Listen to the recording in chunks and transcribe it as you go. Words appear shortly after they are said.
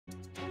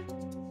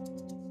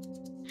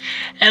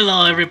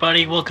Hello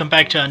everybody, welcome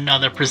back to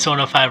another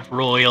Persona 5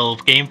 Royal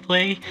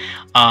gameplay.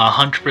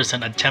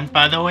 100% attempt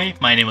by the way.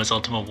 My name is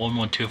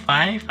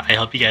Ultima1125. I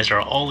hope you guys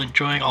are all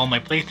enjoying all my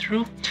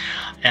playthrough.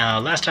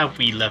 Last time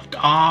we left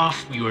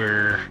off, we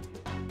were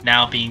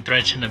now being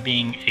threatened of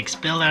being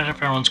expelled out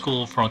of our own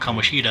school from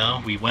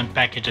Kamoshida. We went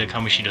back into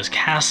Kamoshida's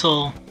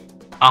castle.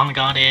 Ann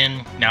got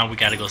in, now we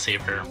gotta go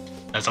save her.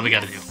 That's all we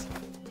gotta do.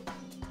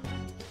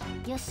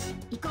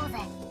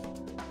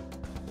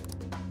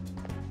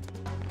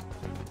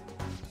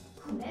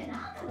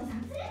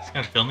 It's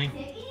kind of filming.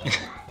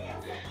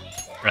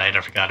 Right,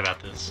 I forgot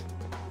about this.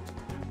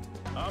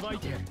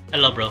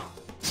 Hello, bro.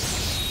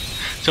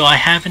 So I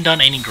haven't done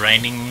any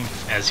grinding,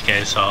 as you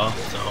guys saw,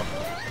 so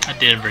I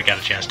didn't really get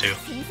a chance to.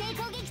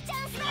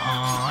 Oh,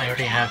 I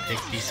already have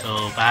Pixie,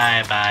 so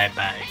bye.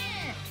 Bye.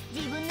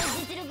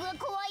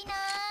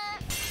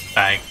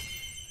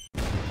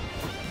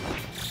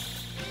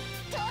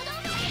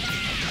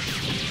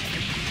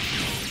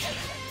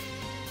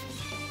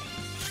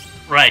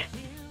 Right.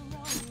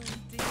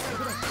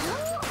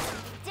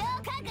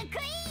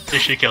 They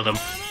should kill them.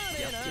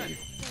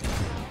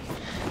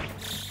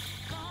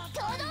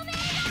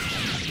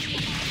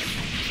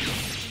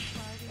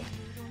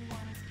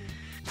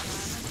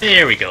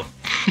 There we go.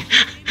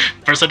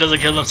 First time doesn't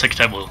kill them, second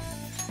time will.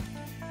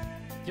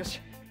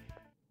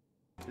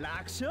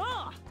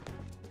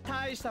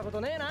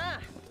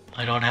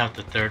 I don't have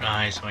the third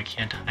eye, so I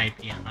can't hide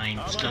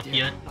behind stuff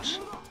yet.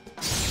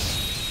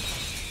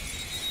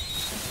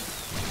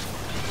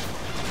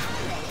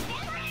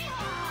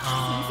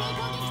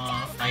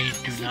 I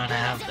do not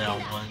have that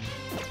one.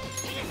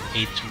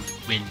 Hate to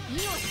win.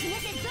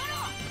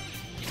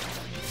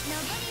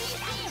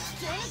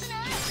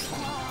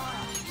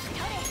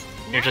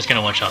 You're just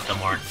gonna one-shot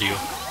them, aren't you?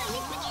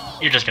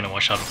 You're just gonna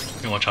one-shot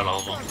all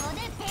of them.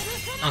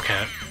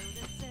 Okay.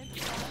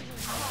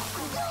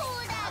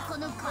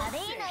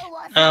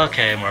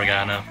 Okay,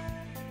 Morgana.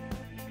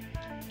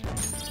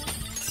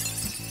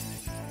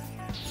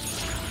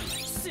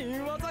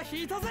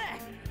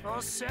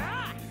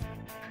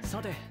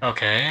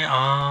 Okay,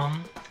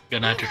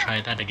 gonna have to try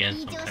that again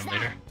sometime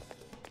later.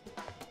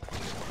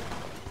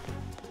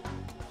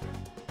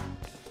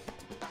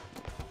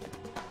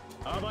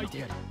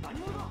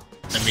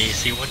 Let me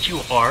see what you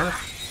are.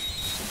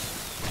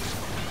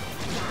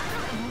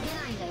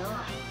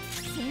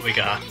 We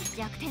got.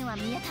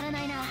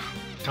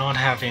 Don't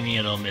have any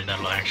element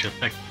that'll actually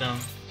affect them,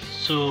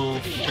 so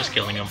just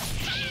killing them.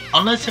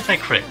 Unless if I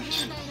crit.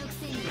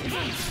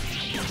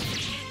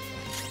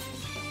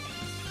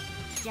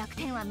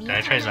 Did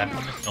I try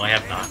zapping? No, I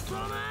have not.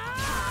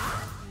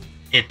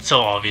 It's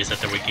so obvious that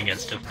they're weak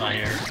against the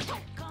fire.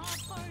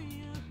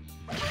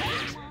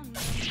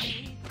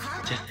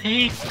 Did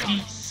they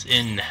peace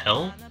in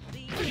hell?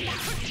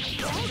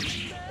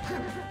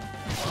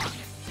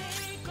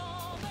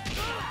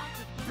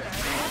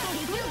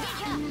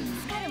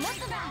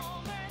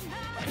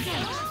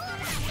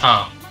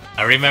 Huh.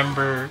 I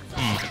remember...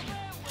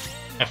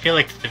 I feel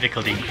like the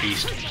difficulty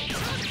increased.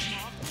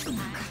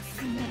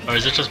 Or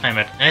is it just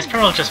my it's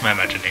probably just my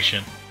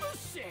imagination.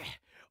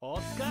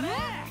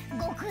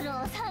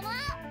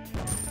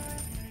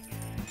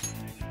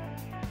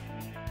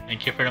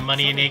 Thank you for the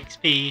money and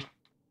XP.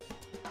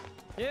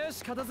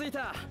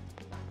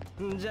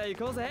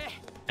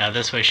 Now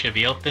this way should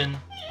be open.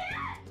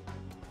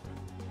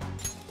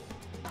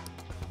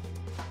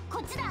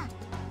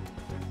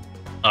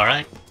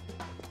 Alright.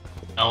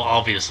 Oh,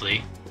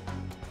 obviously.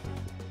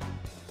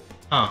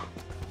 Huh.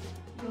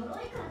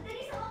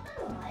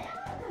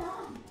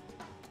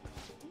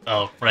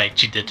 Oh, right,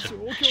 she did.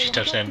 She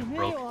touched that and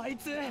broke.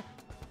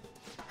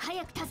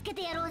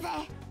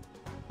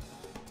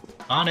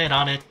 On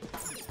it.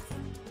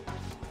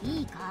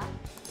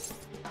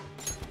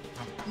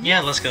 Yeah,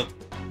 let's go.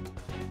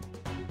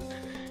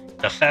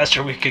 The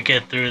faster we could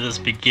get through this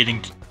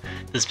beginning,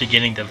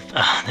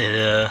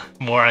 the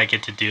more I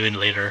get to do in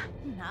later.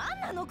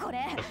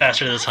 The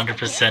faster this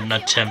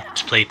 100%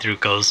 attempt playthrough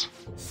goes.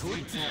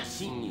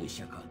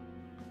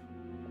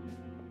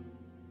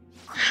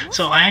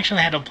 So I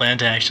actually had a plan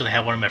to actually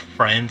have one of my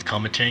friends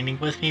commentating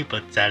with me,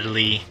 but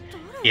sadly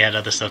he had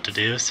other stuff to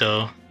do,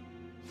 so...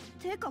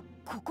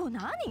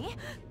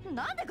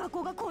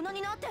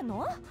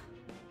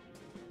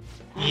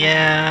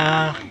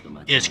 Yeah,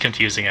 it's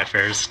confusing at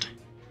first.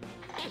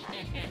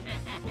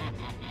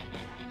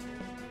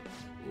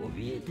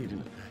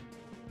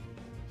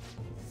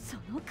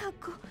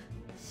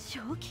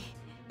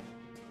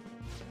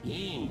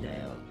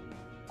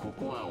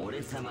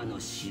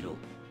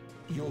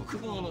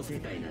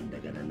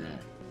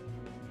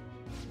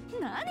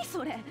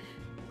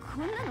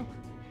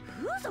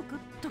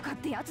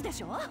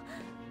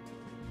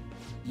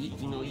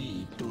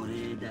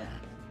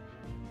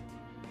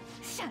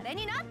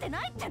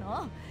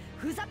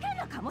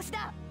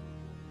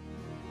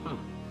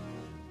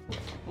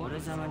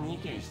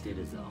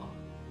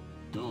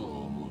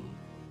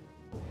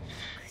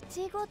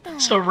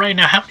 So right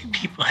now,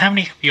 how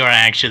many of you are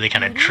actually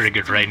kind of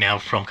triggered right now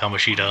from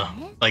Kamoshida?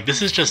 Like,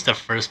 this is just the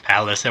first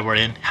palace that we're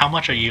in. How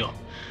much are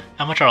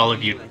all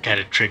of you kind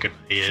of triggered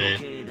by it?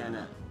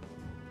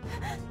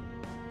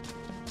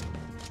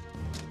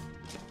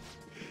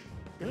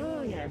 ど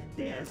うやっ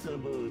て遊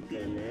ぼうか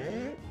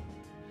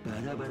な。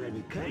バラバラ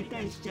に解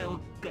体しちゃおっ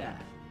か。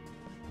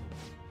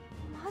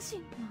マジ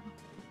な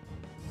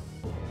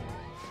の？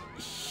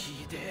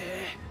ひで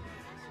え。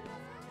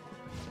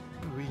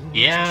部員の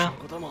Yeah. 女子の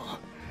ことも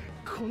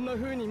こんな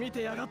風に見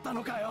てやがった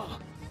のかよ。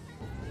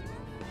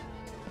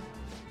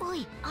お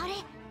い、あれ。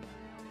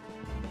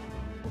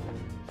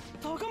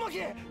高巻。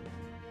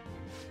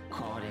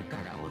これか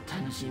らお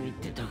楽しみっ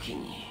て時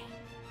に。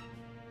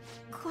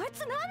こい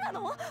つ何な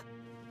の？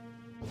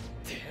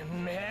て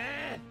め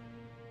え。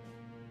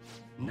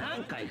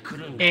何回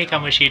来るんだ Hey よ。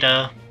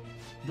 Kamoshida.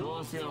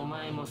 どうせお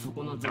前もそ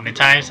この How many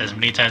times? As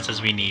many times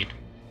as we need.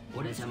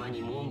 俺様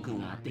に文句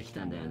があってき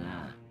たんだよ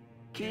な。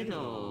け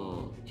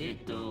ど、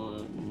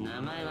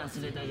名前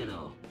忘れたけ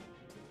ど、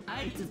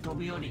あいつ飛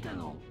び降りた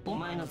のお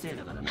前のせい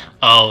だからな。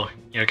Oh,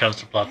 here comes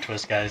the plot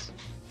twist, guys.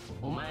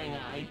 お前が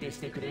相手し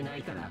てくれな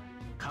いから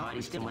代わ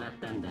りしてもらっ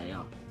たんだ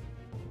よ。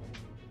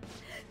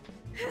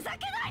ふざ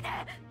けないで！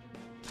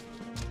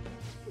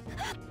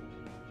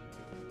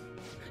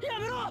や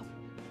めろ。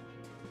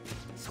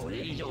そ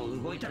れ以上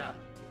動いたら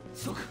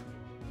即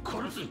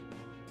殺す。く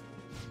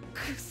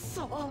っ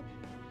そ。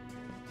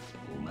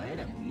お前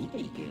らも見て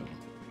いけよ。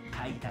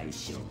解体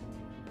しよう。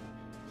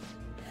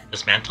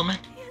 Dismantlement?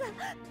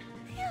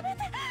 やめ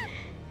て！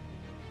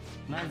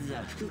まず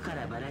は服か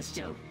らばらし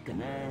ちゃおうか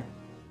な。や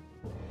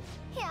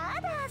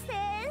だ、先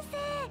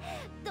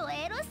生。ド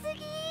エロす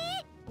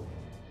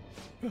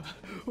ぎ。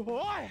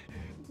おい、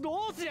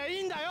どうすりゃ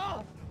いいんだ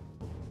よ。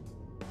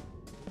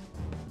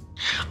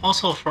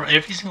 Also, for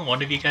every single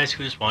one of you guys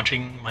who is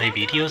watching my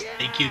videos,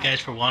 thank you guys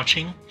for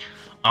watching.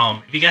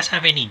 If you guys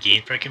have any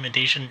game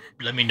recommendation,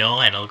 let me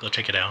know and I'll go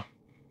check it out.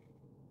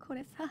 こ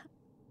れさ、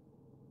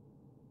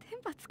天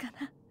罰か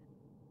な。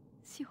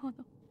司法の。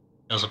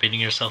 Also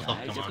beating yourself up,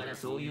 最 come 初か on. ら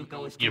そういう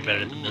顔して You're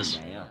better than this.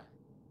 いいんだよ。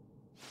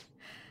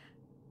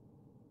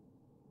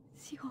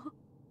司法。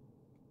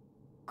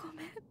ご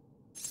めん。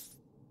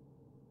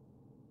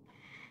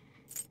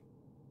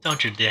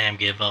 Don't you damn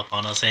give up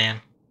on us, Anne.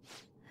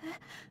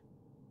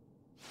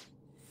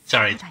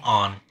 Sorry, it's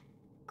on,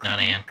 not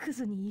Anne. ク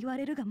ズに言わ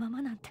れるがま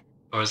まなんて。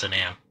 Or is it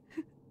Anne?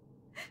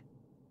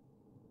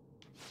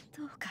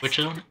 どうか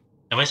Which one?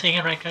 Am I saying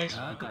it right, guys?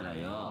 だから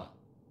よ、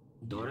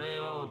奴隷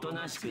はおと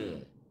なしく。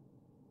う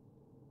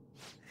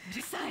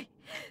るさい。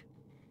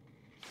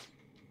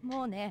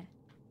もうね、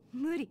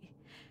無理。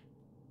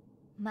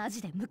マジ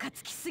でムカ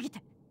つきすぎ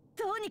て、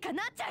どうにか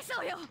なっちゃい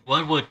そうよ。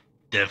 One would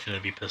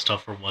definitely be pissed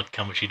off from what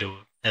Kamoshida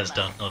has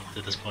done up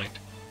to this point.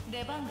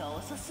 出番が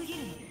遅すぎる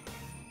のよ。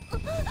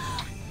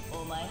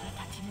お前が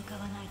立ち向か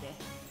わないで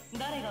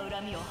誰が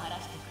恨みを晴ら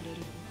してくれ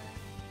る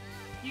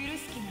の？許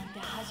す気なんて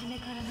初め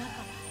からな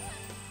かった。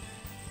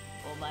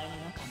お前の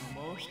中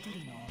のもう一人の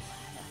お前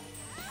が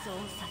そう叫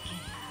ん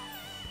だ。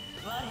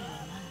我は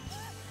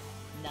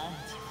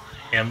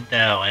汝 Am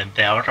thou and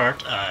thou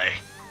art I.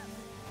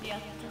 やっ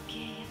と契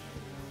約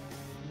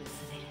結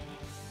べるね。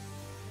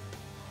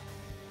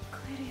超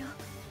えるよ、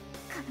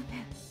カルメ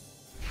ン。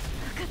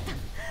分かっ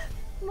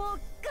た。もう我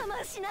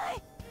慢しな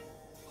い。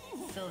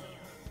そうよ。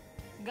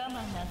我慢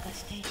なんか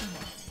していても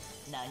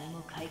何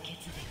も解決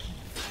でき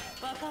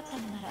ない。分かった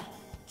のなら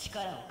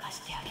力を貸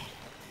してあげる。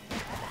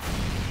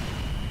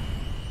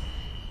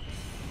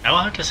 I will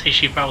have to say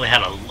she probably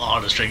had a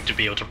lot of strength to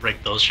be able to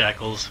break those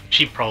shackles.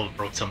 She probably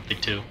broke something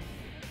too.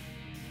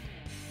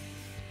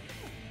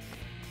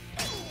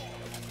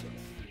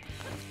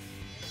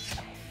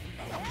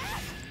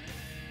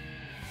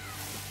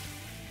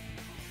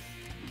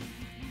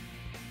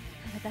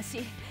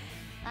 私、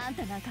あん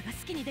たなんかが好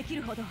きにでき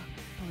るほど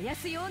お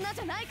安い女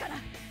じゃないから。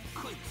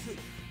こいつ。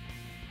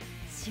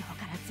司法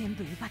から全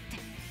部奪って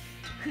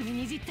踏み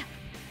にじった。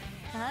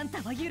あん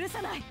たは許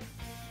さない。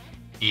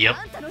 Yep,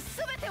 あんたの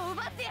すべてを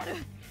奪ってやる。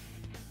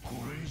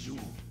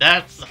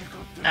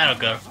 that'll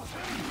go.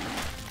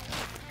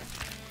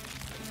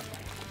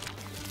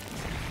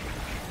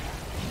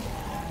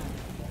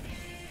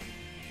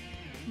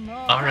 もう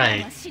Alright. 我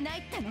慢はしない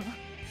っての。好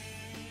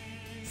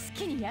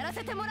きにやら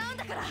せてもらうん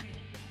だから。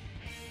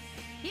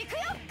行くよ、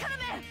カル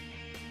メ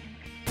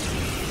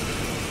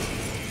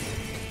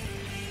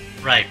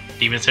ン。 Right,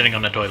 demon sitting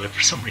on the toilet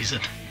for some reason.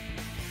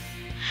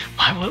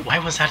 Why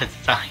was that a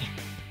sign?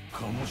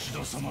 鴨志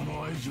田様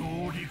の愛情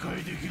を理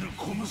解できる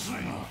小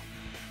娘が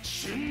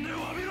死んで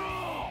わび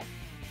ろ。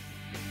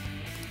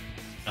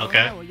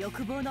 Okay. 女を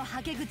欲望の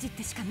はけ口っ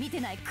てしか見て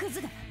ないク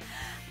ズが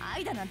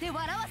愛だなんて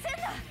笑わせ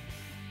んな。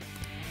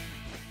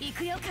行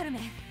くよ、カルメ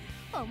ン。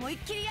思いっ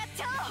きりやっ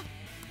ちゃおう。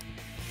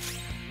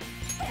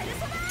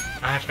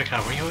 I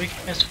forgot, were you weak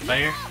against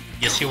fire?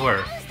 Yes, you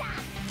were.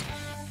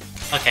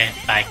 Okay,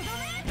 bye.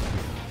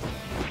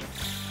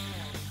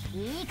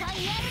 いいか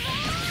言えるぞ。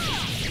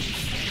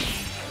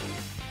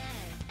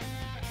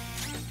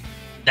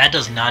 That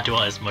does not do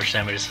as much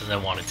damage as I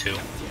wanted to.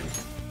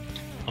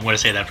 I'm gonna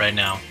say that right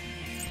now.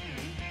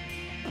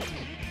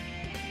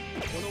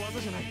 この技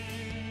じゃない。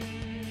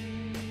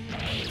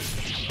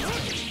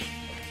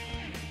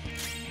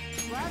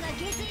我が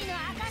決意の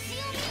証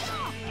を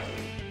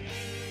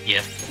見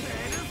よ。 Yeah.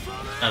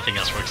 Nothing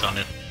else works on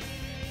it.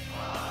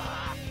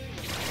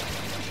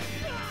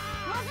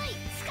 まずい、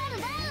スカ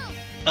ルダ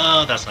ウ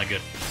ン。 Oh, that's not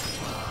good.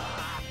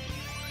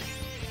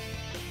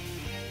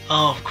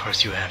 Oh, of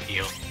course you have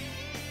heal.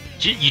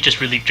 You just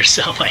relieved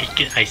yourself.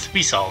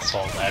 We saw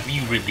that.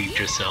 You relieved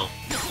yourself.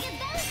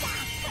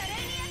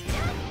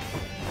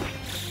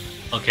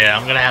 Okay,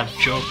 I'm gonna have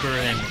Joker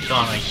and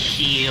gonna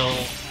heal.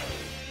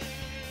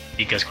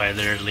 Because quite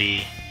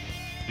literally,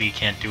 we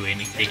can't do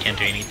any. They can't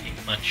do anything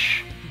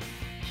much.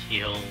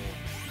 Heal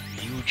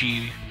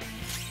Yuji.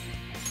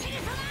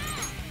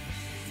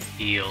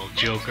 Heal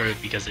Joker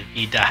because if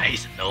he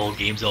dies, the whole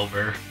game's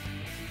over.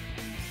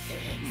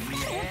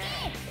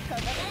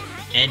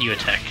 And you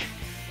attack.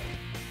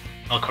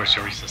 Of course,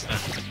 you're resistant.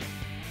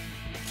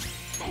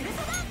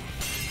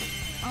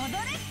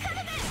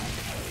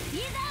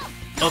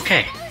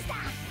 Okay.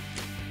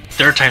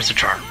 Third time's the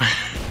charm.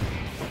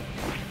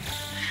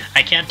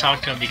 I can't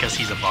talk to him because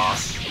he's a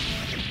boss.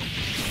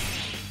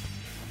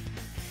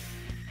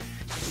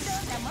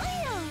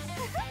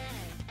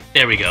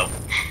 There we go.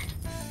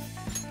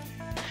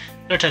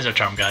 Third time's the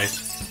charm,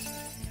 guys.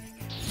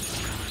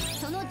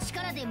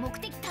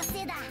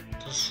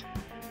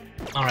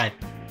 Alright.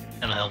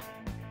 That'll help.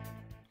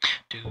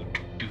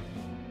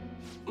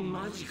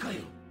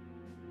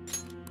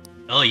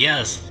 Oh,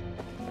 yes.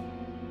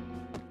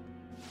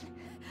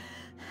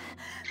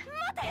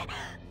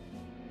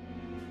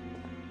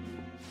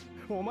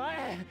 お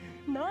前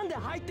なんで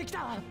入ってき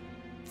た。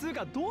つう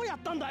かどうやっ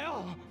たんだ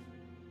よ。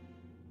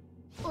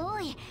お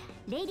い、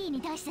レディ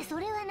に対してそ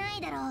れはな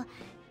いだろう。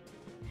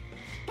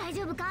大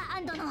丈夫か、ア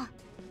ンドの。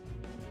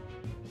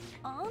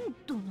アン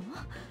ドのっ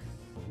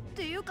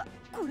ていうか、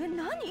これ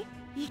何？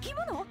生き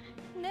物？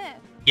ね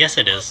え。 Yes,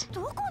 it is.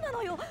 どこな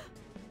のよ。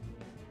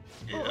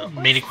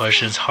Many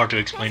questions, hard to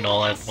explain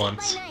all at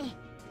once.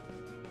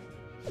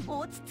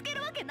 落ち着け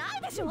るわけな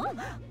いでしょ。あれ？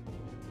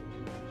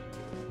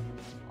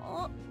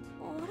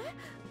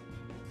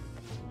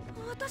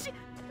私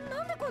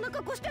なんでこんな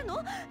格好してんの？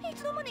い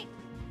つの間に。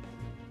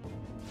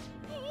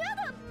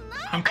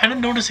 I'm kind of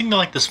noticing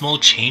the small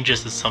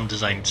changes in some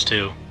designs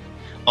too.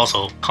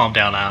 Also, calm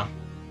down now.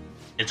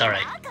 It's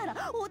alright.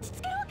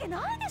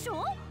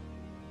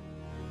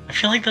 I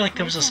feel like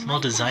there was a small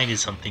design in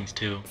some things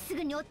too.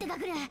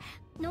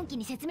 のんき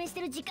に説明し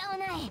てる時間は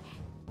ない。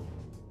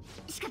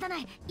仕方な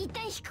い。一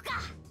旦引く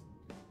か。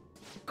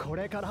こ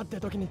れからって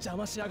時に邪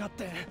魔しやがっ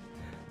て。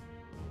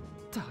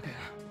たく、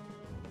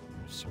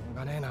しょう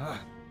がねえ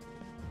な。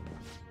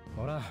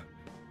ほら、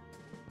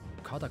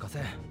肩貸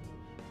せ。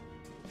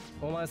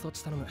お前そっ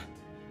ち頼む。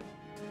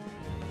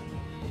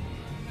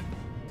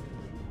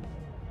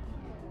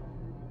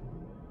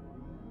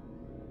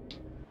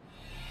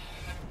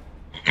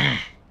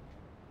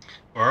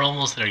We're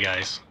almost there,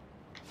 guys.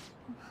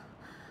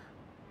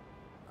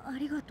 あ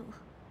りがと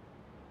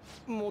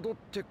う。戻っ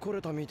てこ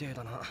れたみてえ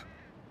だな。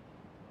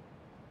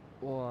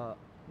お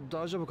い、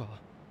大丈夫か？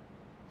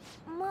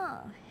ま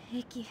あ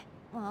平気。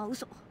あ、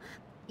嘘。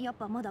やっ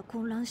ぱまだ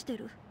混乱して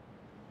る。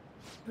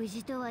無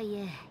事とはい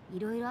え、い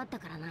ろいろあった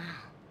からな。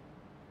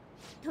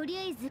とり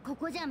あえずこ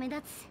こじゃ目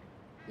立つ。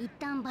一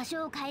旦場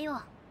所を変え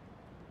よ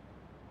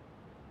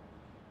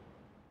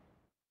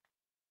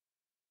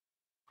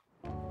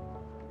う。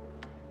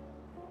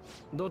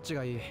どっち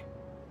がいい？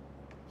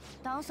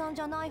炭酸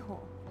じゃない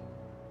方。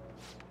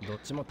どっ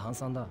ちも炭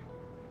酸だ。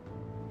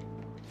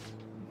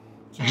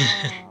じゃ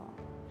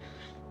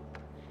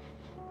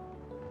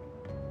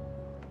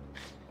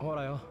あほ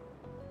らよ。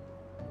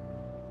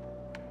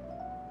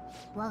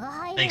我が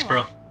輩は。 Thanks,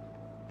 bro.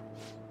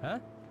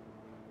 え？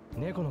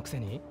猫のくせ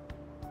に？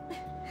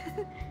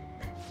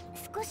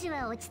少し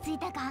は落ち着い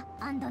たか、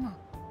アンドの。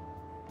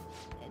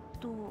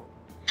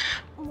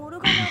モル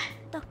ガナ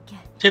だっけ？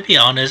 To be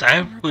honest,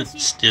 I would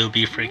still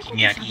be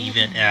freaking out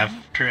even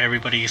after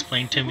everybody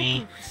explained to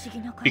me.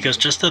 Because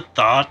just the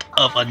thought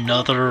of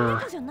another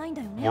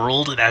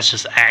world that's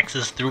just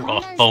accessed through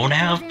a phone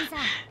app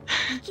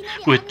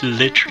would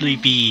literally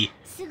be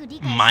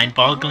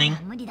mind-boggling.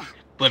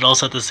 But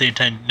also at the same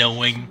time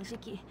knowing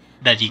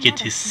that you get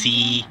to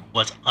see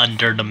what's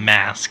under the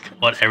mask,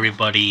 what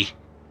everybody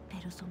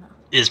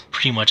is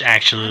pretty much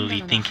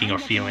actually thinking or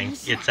feeling.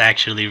 It's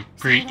actually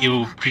it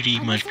will pretty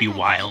much be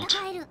wild.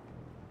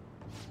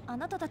 あ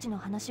なたたちの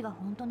話が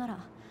本当なら、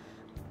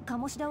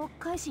鴨志田を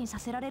改心さ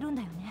せられるん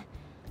だよね。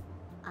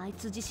あい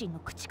つ自身の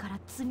口から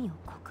罪を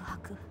告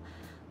白。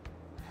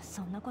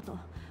そんなこと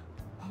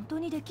本当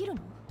にできる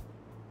の？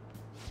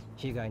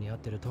被害に遭っ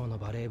てる当の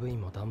バレー部員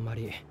もだんま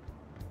り、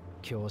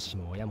教師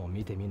も親も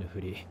見て見ぬ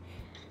ふり。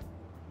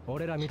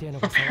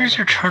 Parents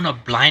are turning a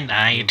blind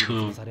eye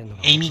to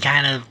any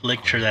kind of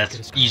lecture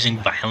that's using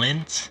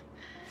violence.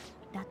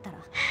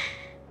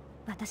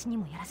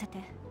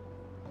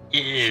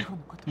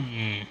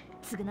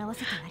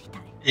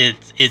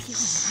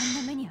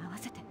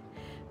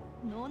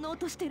 のうのう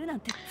としてるなん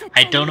て絶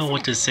I 対 don't 許 know せ what な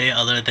い to say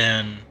other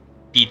than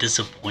be 今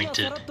さ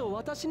disappointed. らっと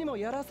私にも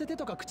やらせて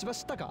とか口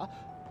走ったか？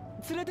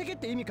連れてけっ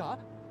て意味か？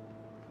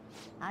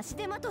足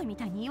手まといみ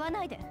たいに言わ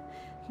ないで。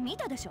見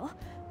たでしょ、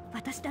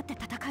私だって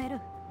戦える。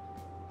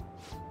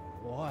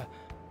おい、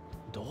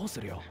どうす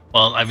るよ。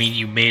 Well, I mean,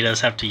 you made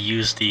us have to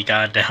use the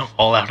goddamn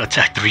all-out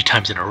attack 3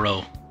 times in a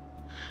row.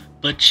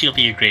 But she'll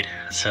be a great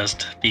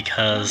assist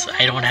because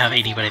I don't have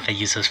anybody that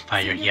uses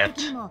fire yet.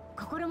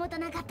 心もと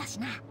なかったし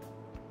な。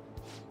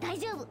大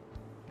丈夫。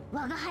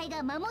我が輩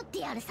が守って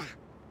やるさ。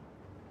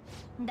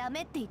ダ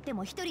メって言って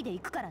も一人で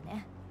行くから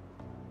ね。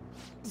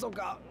そっ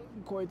か、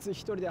こいつ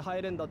一人で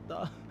入れんだっ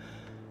た。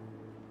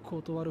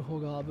断る方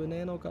が危ね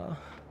えのか。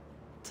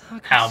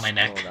Ow, my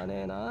neck. しょうがね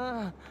え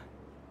な。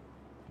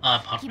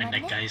Up off my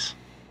neck, guys.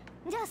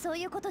 じゃあそう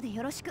いうことで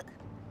よろしく。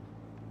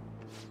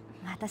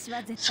私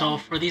は絶 So 対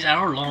for these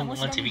hour-long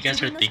ones, if you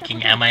guys are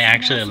thinking, am I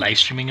actually live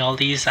streaming all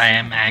these? I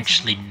am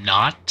actually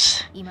not.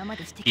 今ま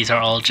でして These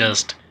are all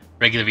just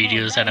regular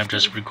videos that I'm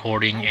just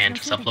recording and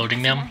just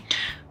uploading them.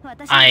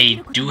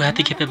 I do have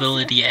the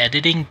capability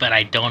editing, but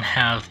I don't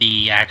have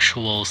the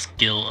actual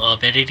skill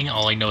of editing.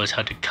 All I know is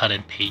how to cut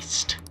and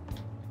paste.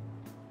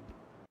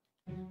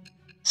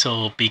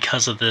 So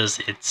because of this,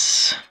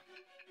 it's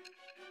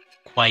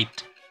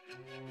quite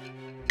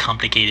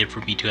complicated for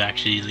me to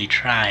actually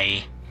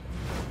try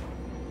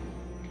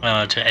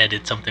to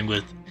edit something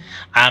with.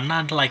 I'm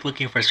not like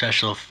looking for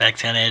special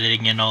effects and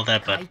editing and all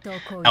that, but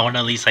I want to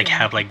at least like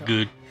have like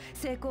good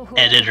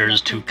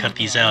editors to cut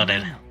these out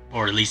and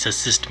or at least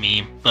assist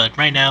me. But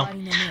right now,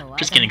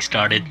 just getting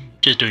started,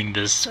 just doing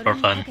this for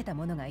fun.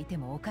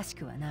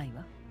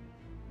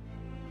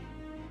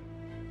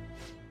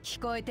 聞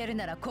こえてる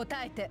なら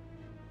答えて。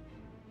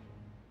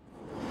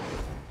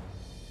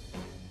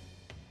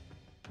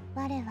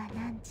我は汝、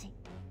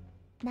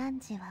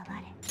汝は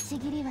我、ち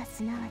ぎりは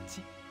すなわ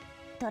ち、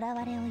囚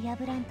われを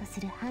破らんとす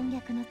る反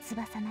逆の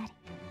翼なり。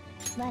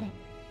我、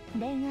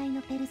恋愛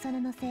のペルソナ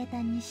の生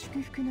誕に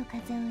祝福の風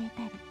を得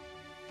たり、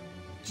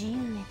自由へ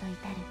と至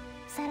る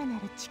さらな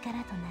る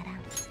力とならん。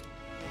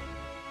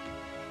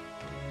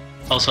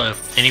 Also, if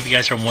any of you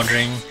guys are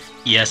wondering,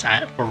 yes,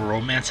 for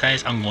romance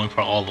eyes, I'm going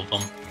for all of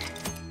them.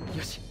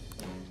 よし。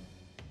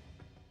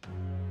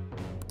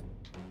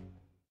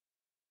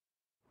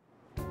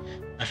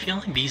I feel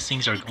like these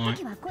things are going.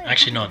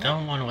 Actually, no, that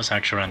one was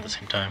actually around the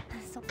same time.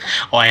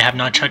 Oh, I have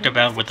not checked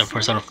about with the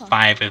Persona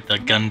 5 if the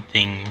gun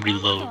thing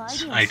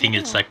reloads. I think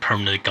it's like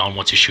permanently gone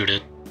once you shoot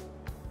it.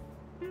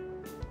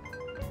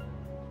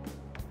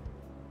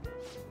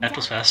 That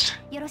was fast.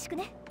 よろしく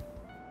ね。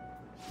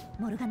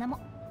モルガナも。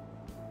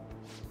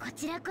こ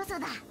ちらこそ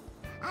だ、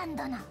アン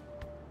殿。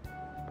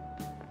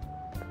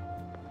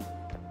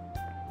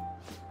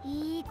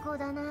いい子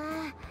だ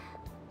な。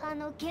あ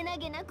のけな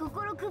げな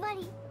心配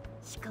り。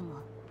しかも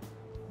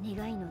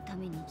願いのた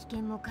めに危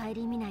険も顧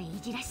みない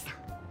いじらしさ。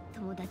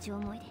友達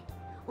思いで、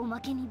お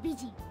まけに美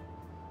人。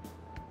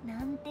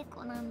なんて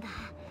子なんだ。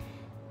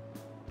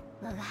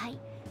我が輩、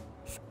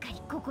すっか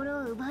り心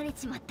を奪われ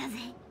ちまったぜ。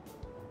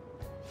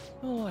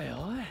おいおい。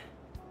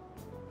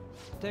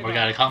We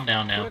gotta calm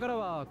down これ now. から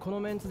はこの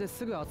メンツで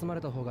すぐ集ま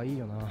れた方がいい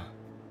よな。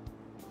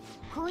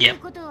こういう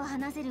ことを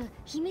話せる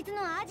秘密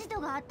のアジト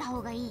があった方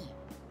がいい。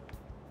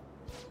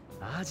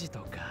アジト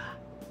か。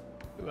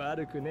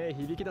悪くねえ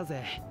響きだ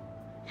ぜ。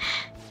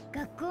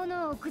学校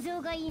の屋上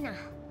がいいな。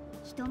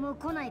人も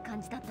来ない感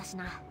じだったし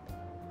な。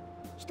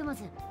ひとま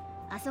ず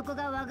あそこ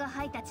が我が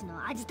輩たち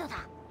のアジトだ。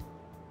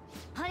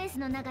パレス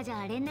の中じ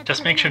ゃ連絡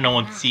Just make sure no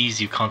one sees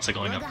you constantly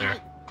going up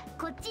there.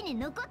 こっちに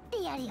残っ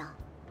てやるよ。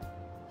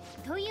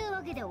という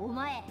わけでお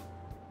前、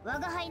我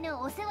が輩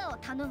のお世話を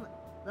頼む。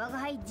我が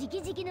輩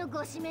直々の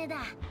ご指名だ。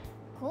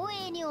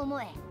光栄に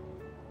思え。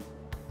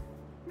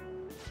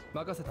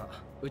任せた。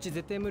うち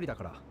絶対無理だ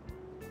から。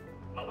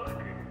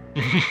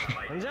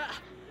じゃ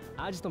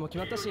あアジトも決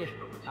まったし、明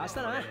日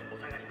な。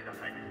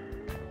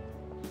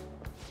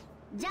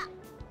じゃあ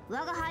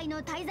我が輩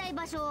の滞在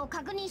場所を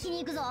確認しに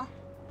行くぞ。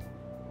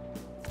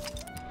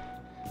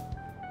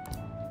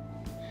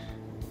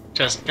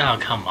Just, oh,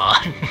 come on.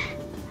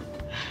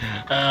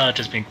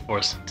 Just being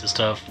forced into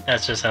stuff.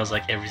 That just sounds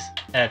like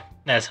that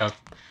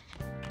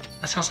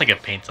sounds like a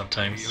pain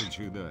sometimes.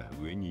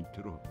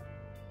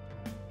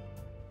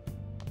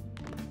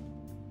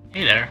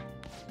 Hey there.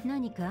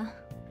 何か？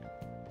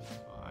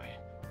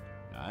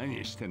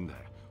何してんだ。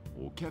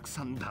お客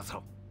さんだ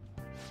ぞ。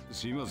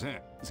すいませ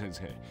ん、先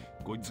生。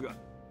こいつが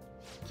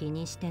気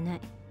にしてな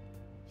い。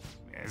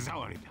目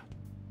障りだ。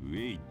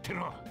上行って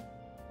ろ。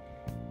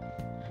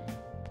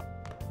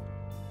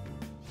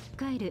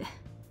帰る。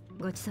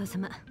ごちそうさ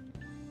ま。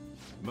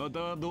ま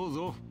たどう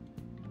ぞ。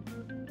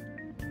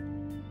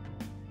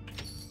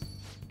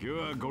今日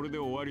はこれで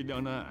終わり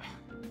だな。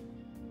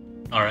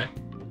Alright.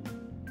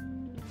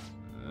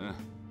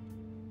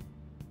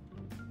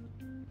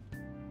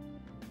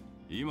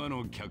 Okay,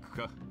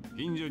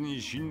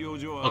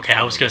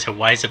 I was gonna say,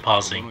 why is it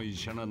pausing?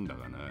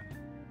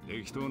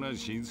 適当な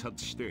診察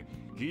して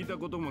聞いた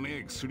こともね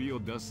え薬を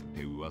出すっ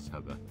て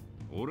噂だ。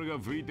俺が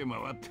吹いて回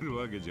ってる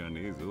わけじゃ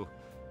ねえぞ。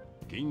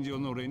近所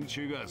の連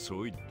中が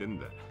そう言ってん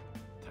だ。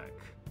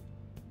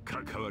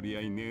たく関わり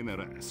合いねえな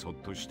らそっ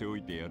としてお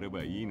いてやれ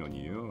ばいいの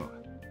によ。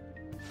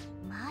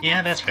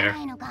Yeah, that's fair.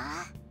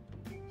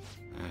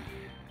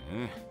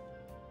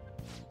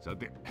 さ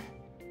て、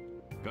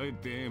帰っ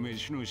て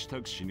飯の支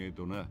度しねえ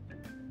とな。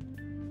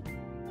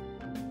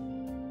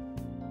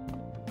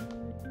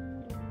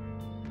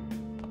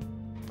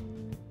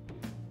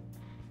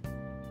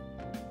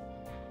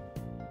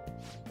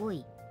お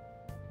い、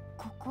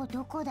ここ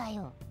どこだ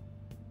よ。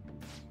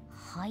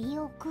廃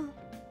屋？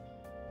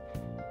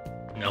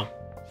 No.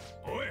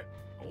 おい、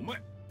お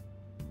前。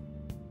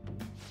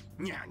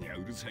にゃにゃ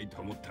うるさい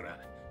と思ったら、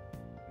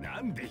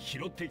なんで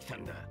拾ってきた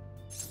んだ。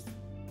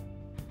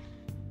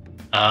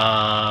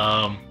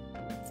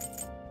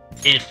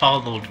It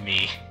followed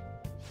me.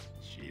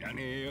 知ら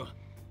ねえよ。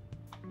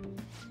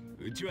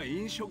うちは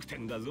飲食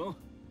店だぞ。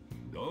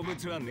動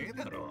物はねえ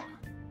だろう。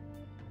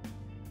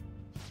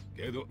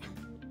けど、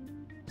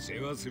世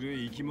話する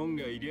生き物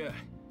がいりゃ、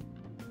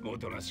お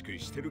となしく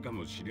してるか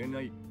もしれ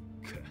ないか。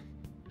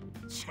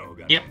しょう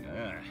がない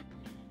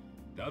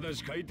な。ただ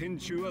し開店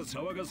中は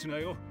騒がすな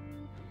よ。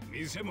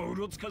店もう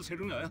ろつかせ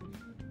るな。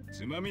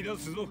つまみ出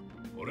すぞ。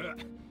俺は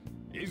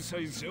一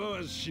切世話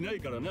はしな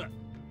いからな。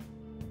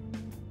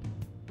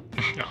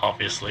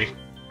Obviously.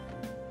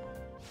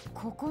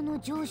 ここの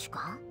上司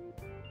か？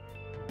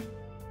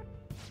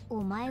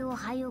お前を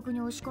廃屋に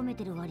押し込め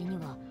てる割に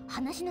は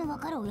話のわ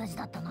かる親父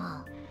だった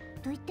な。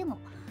と言っても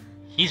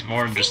He's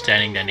more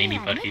understanding than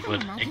anybody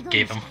would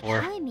gave him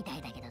for. みた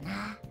いだけど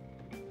な。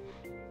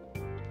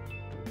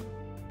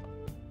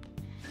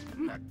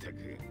まった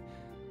く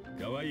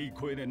可愛い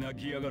声で泣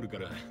きやがるか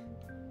ら。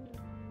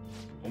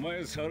お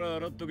前皿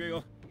洗っとけ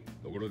よ。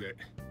ところで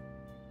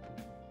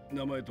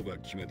名前とか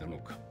決めたの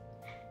か？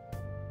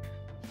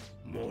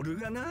モル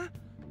ガナ？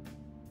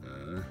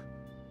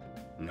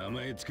名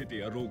前つけて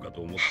やろうか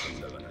と思った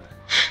んだがな。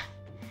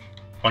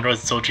Wonder what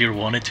Soji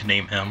wanted to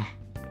name him.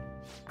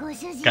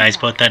 Guys,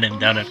 put that in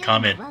down in the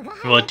comment.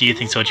 What do you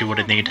think Soji would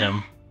have named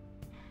him?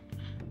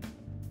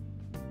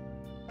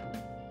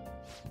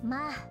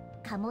 まあ、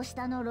鴨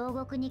下の牢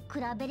獄に比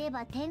べれ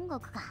ば天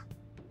国か。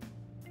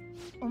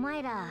お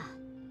前ら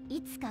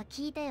いつか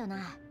聞いたよ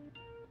な。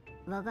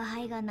我が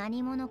輩が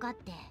何者かっ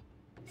て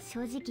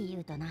正直言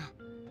うとな。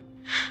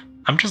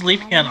I'm just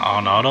leaving it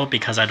on auto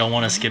because I don't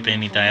want to skip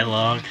any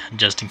dialogue,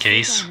 just in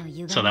case,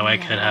 so that way I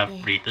could have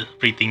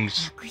read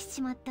things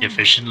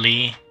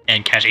efficiently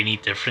and catch any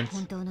difference.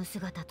 本当の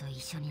姿と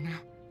一緒にな。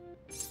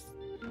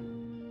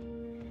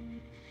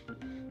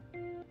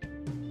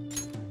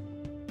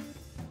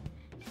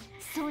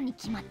そうに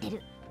決まって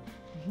る。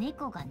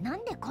猫がな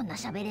んでこんな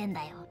喋れん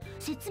だよ。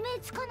説明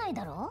つかない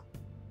だろ。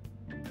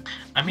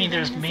I mean,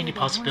 there's many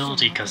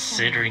possibilities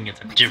considering it's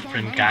a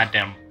different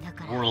goddamn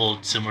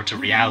world similar to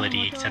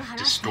reality except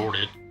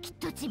distorted. きっ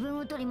と自分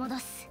を取り戻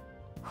す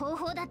方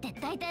法だって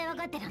大体わ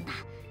かってるんだ。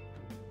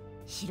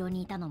城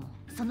にいたのも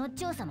その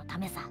調査のた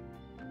めさ。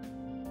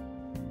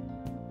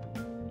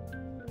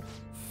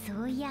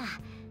そういや、あ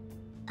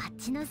っ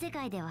ちの世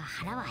界では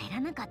腹は減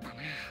らなかったな。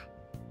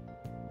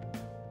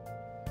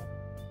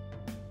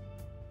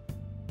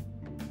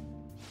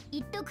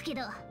言っとくけ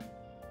ど、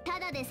た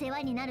だで世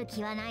話になる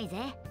気はないぜ。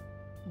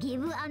ギ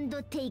ブアン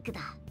ドテイクだ。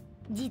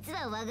実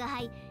は我が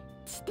輩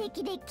知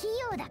的で器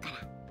用だか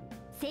ら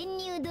潜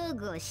入道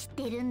具を知っ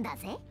てるんだ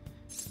ぜ。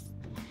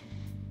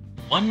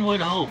 One would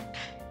hope.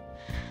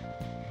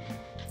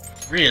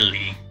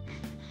 Really?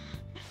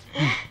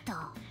 と、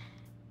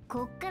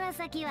こっから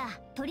先は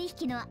取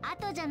引の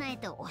後じゃない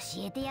と教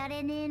えてや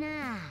れねえな。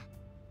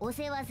お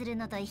世話する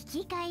のと引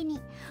き換え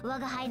に我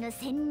が輩の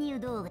潜入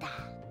道具だ。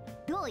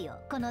どうよ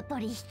この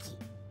取引。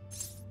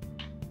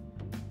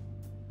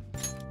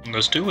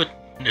 Let's do it.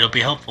 It'll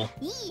be helpful.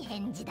 いい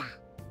返事だ。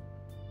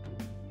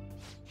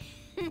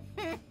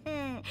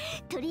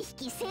取引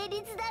成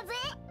立だぜ。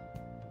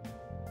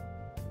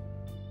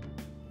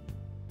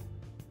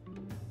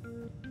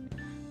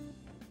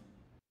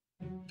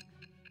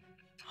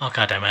Oh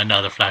goddamn,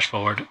 another flash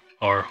forward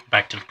or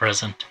back to the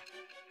present.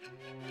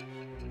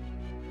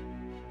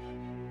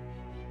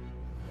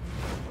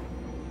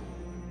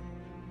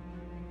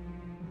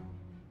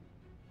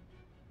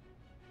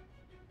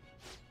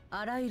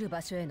 あらゆる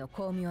場所への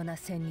巧妙な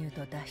潜入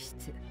と脱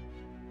出。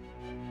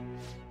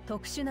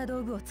特殊な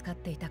道具を使っ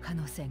ていた可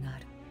能性があ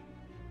る。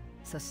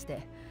そして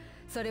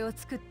それを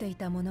作ってい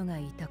た者が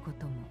いたこ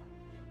とも。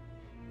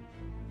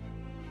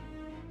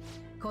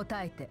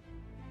答えて。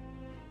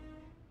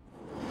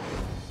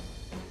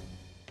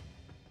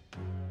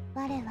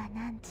我は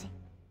汝、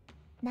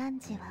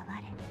汝は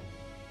我。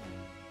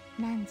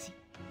汝、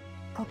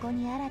ここ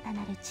に新た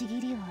なるち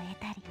ぎりを得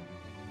たり。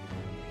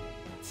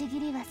ちぎ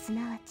りはす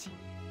なわち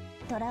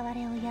囚わ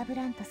れを破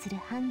らんとする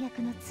反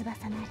逆の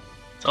翼なり。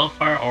 So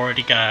far,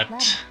 already got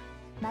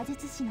魔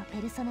術師の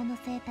ペルソナの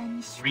生誕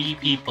に 3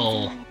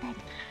 people.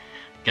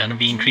 Gonna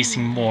be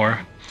increasing more.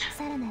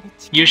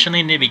 Usually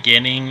in the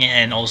beginning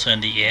and also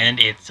in the end,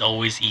 it's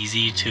always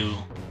easy to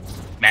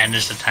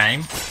manage the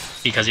time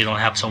because you don't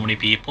have so many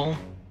people.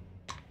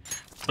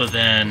 But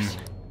then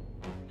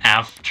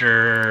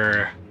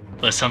after,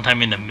 but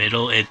sometime in the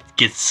middle, it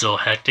gets so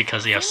hectic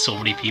because you have so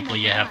many people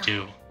you have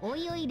to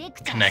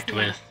connect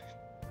with.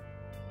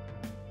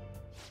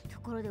 と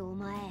ころでお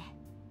前、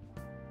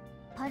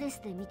パレス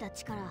で見た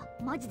力、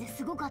マジで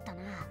すごかった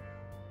な。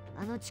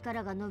あの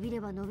力が伸びれ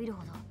ば伸びる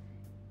ほど、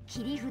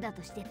切り札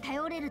として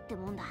頼れるって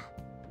もんだ。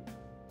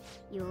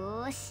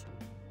よーし、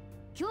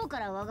今日か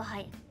ら我が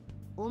輩、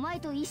お前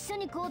と一緒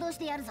に行動し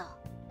てやるぞ。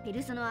ペ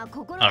ルソナは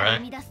心が生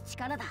み出す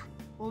力だ。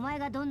お前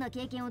がどんな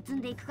経験を積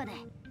んでいくかで、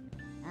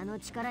あの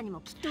力にも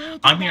きっと影響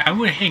が。I mean, I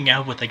would hang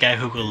out with a guy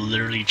who could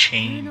literally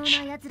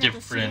change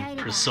different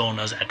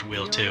personas at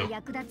will too.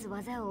 役立つ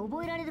技を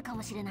覚えられるか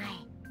もしれない。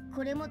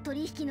これも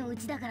取引のう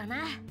ちだからな。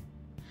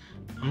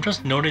I'm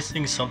just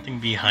noticing something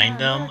behind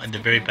them at the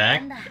very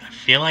back. I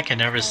feel like I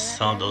never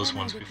saw those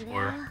ones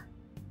before.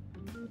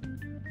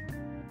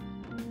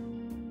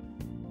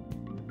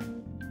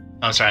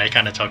 I'm sorry, I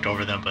kind of talked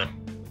over them, but...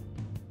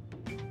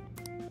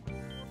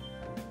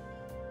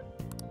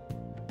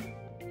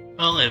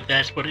 Well, if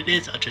that's what it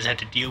is, I'll just have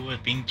to deal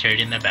with being carried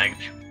in that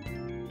baggage.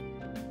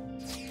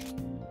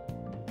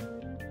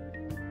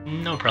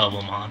 No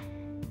problem, Hon.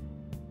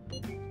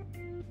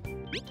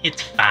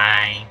 It's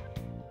fine.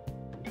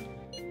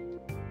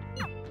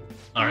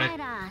 Alright. お前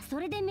らそ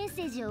れでメッ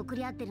セージを送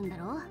り合ってるんだ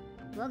ろ。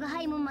我が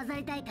輩も混ざ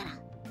りたいから、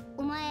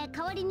お前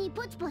代わりに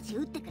ポチポチ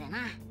打ってくれな。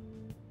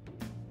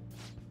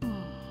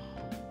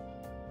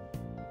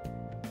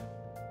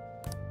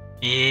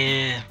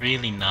Yeah,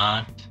 really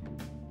not.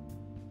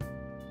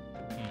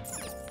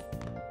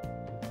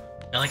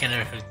 I feel like I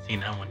never have seen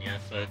that one yet,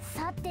 but...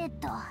 さて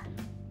と。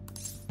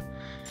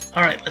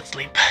Alright, let's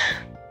sleep.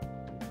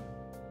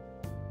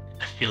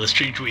 I feel a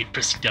strange weight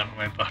pressing down on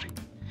my body.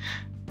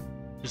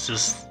 Is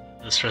this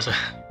the stress of...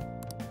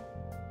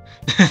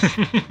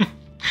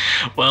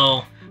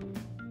 Well,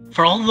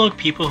 for all the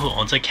people who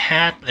owns a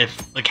cat,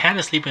 if a cat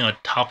is sleeping on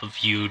top of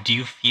you, do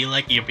you feel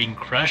like you're being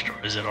crushed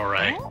or is it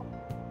alright?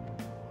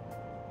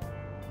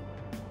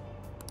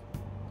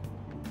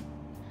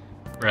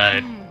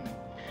 Right.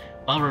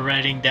 While we're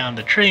riding down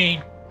the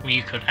train,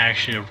 we could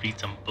actually read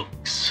some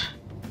books.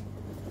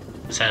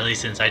 Sadly,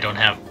 since I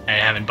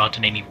haven't bought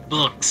any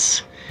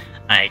books,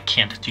 I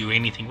can't do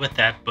anything with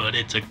that, but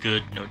it's a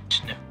good note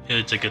to know.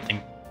 It's a good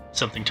thing,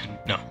 something to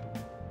know.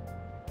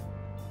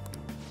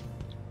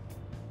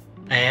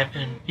 I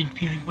haven't been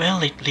feeling well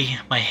lately.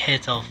 My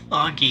head's all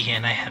foggy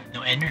and I have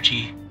no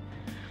energy.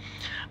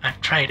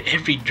 I've tried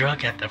every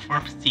drug at the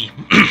pharmacy,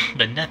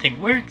 but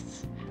nothing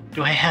works.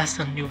 Do I have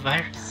some new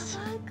virus?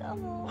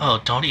 Oh,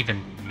 don't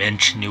even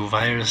mention new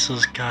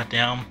viruses,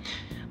 goddamn.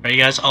 Are you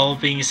guys all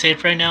being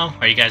safe right now?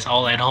 Are you guys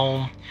all at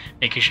home?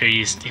 Making sure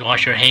you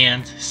wash your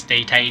hands,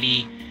 stay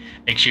tidy,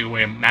 make sure you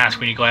wear a mask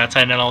when you go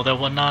outside and all that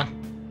whatnot?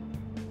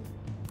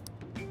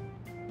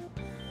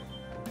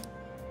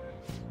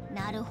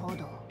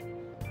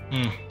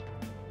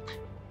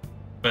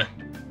 But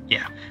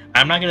yeah,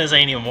 I'm not gonna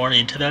say any more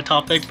into that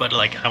topic, but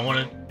like I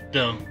wanted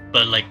to,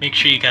 but like make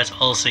sure you guys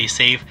all stay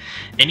safe.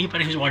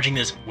 Anybody who's watching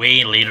this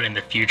way later in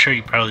the future,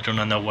 you probably do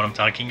not know what I'm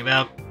talking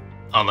about,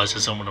 unless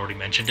someone already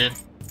mentioned it.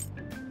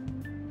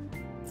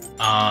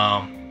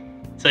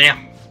 So yeah.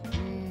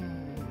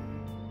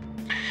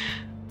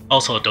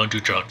 Also, don't do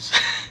drugs.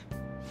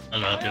 I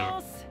don't know how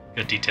to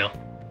good detail.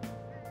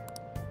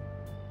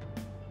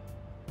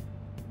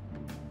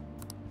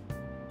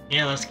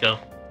 Yeah, let's go.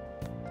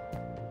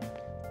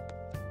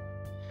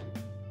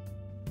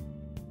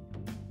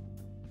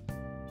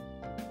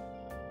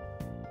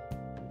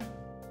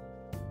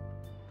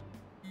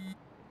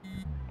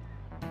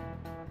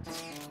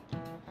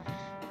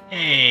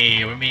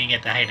 Hey, we're meeting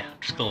at the hideout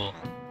school.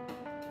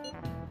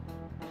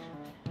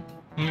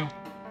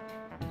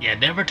 Yeah,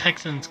 never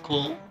text in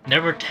school.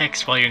 Never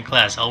text while you're in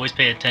class. Always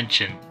pay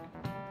attention.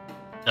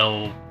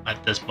 Though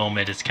at this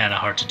moment, it's kind of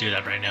hard to do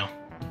that right now.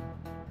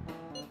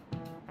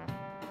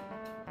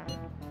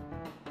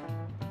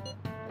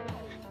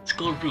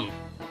 School roof.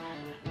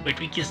 Wait,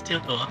 we can still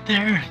go up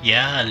there?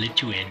 Yeah, I'll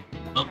let you in.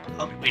 Oh,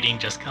 I'll be waiting.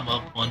 Just come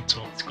up once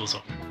school's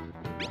over.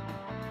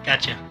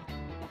 Gotcha.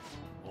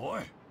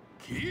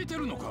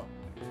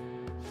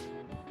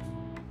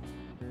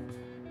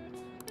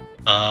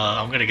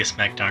 I'm gonna get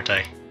smacked, aren't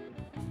I?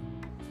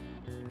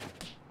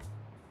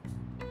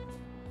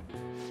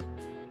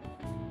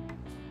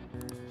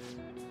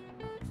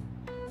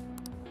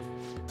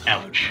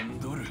 Ouch.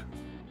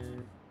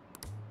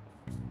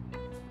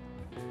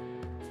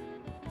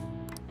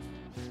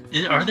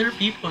 Are there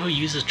people who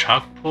use the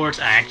chalkboards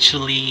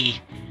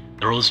actually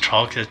throws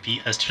chalk at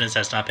students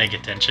that's not paying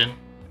attention?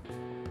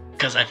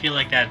 Because I feel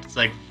like that's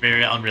like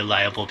very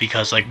unreliable,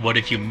 because like what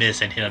if you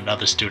miss and hit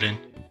another student?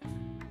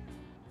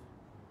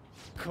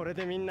 これ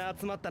でみんな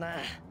集まったな。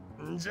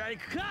じゃあ行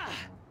くか。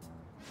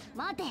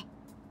待て、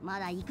ま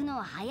だ行くの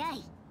は早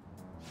い。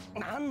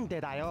なんで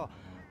だよ。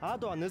あ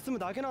とは盗む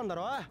だけなんだ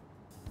ろ。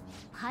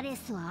パレ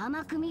スは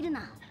甘く見る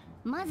な。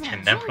まずは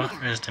Can never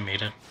underestimate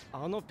it.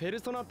 あのペル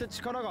ソナって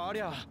力があ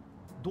りゃ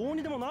どう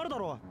にでもなるだ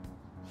ろ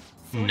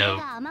う。それ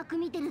が甘く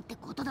見てるって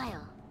ことだ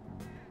よ。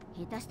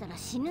下手したら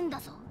死ぬんだ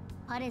ぞ。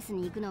パレス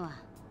に行くのは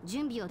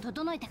準備を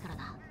整えてから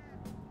だ。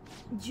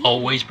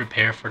 Always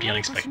prepare for the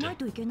何かし unexpected. ない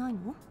といけない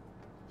の？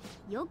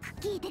よく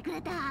聞いてく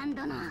れたアン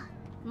ドナ。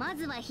ま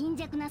ずは貧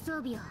弱な装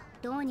備を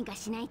どうにか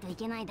しないとい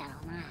けないだろ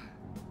うな。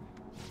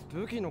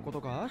武器のこと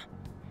か？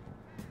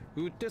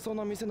売ってそう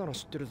な店なら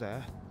知ってる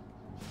ぜ。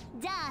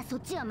じゃあそっ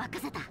ちは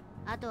任せた。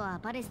あとは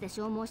パレスで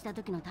消耗した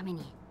時のため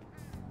に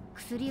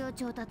薬を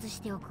調達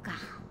しておくか。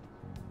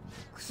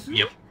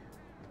薬？ Yep.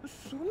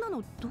 そんな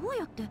のどう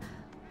やって？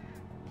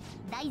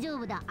大丈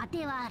夫だ、当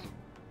てはある。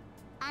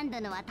アン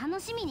ドのは楽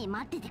しみに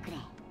待っててくれ。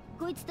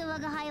こいつと我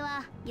が輩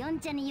は四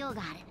茶に用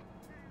がある。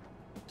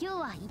今日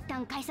は一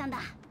旦解散だ。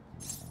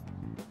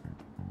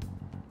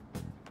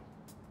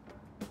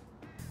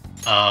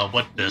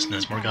What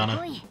business,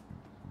 Morgana?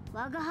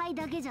 我が輩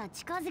だけじゃ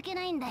近づけ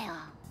ないんだよ。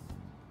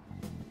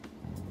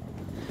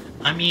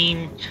 I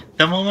mean,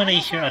 the moment I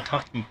hear a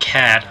talking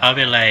cat, I'll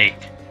be like,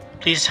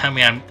 please tell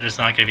me there's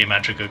not gonna be a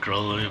magical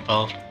girl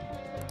involved.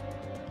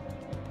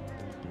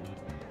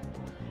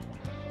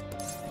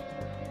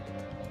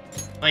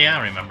 Oh yeah,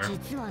 I remember.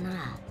 実は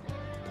な。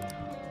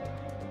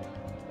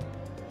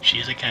 She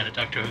is a kind of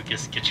doctor who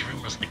gets sketchy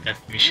rumors like that.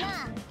 Maybe she...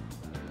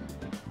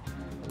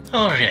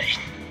 Alright.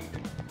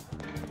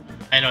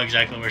 I know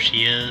exactly where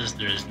she is.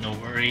 There's no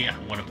worry. I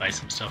want to buy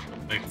some stuff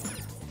real quick.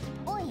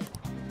 おい。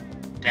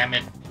 Damn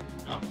it.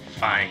 Oh,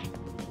 fine.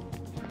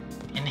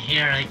 In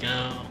here I go.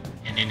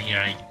 And in here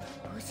I go.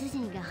 ご主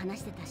人が話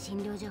してた診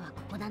療所は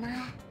ここだな。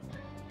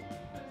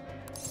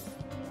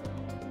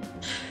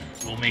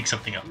 We'll make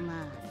something up. ま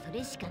あ、そ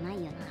れしかない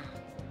よな。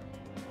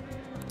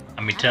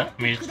 I mean,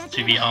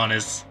 to be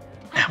honest,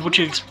 how would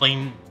you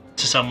explain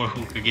to someone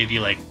who could give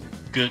you like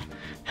good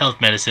health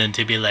medicine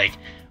to be like,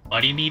 why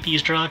do you need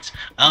these drugs?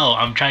 Oh,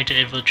 I'm trying to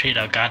infiltrate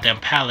a goddamn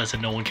palace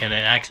and no one can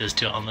have access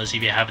to it unless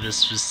if you have this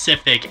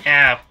specific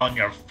app on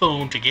your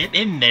phone to get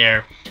in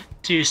there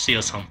to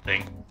steal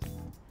something.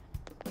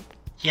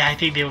 Yeah, I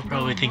think they would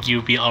probably think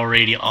you'd be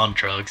already on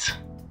drugs.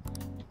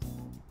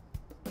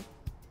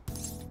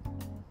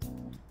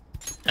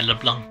 And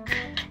LeBlanc.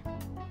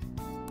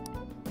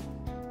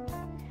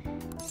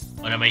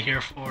 What am I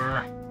here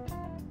for?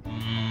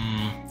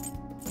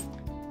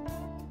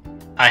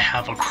 I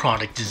have a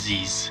chronic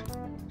disease.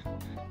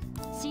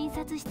 診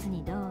察室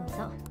にどう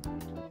ぞ。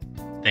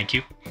 Thank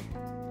you.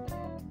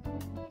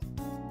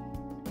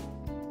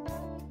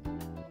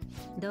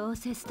 どう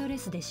せストレ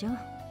スでしょ。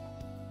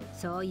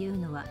そういう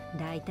のは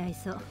大体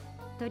そう。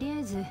とりあ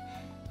えず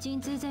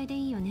鎮痛剤で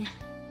いいよね。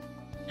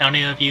 How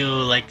many of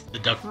you like the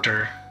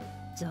doctor?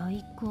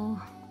 在庫。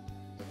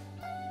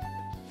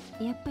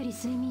やっぱり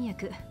睡眠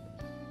薬。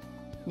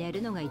寝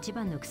るのが一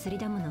番の薬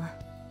だもの。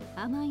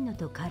甘いの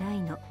と辛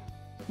いの。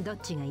どっ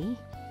ちがいい？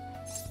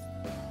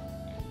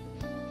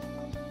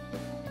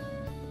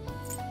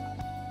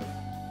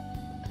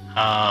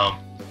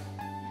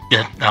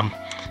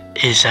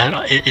 Is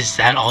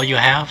that all you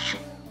have?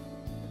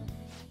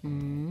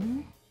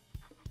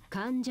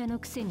 患者の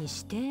くせに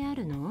してあ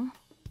るの？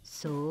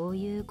そう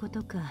いうこ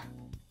とか。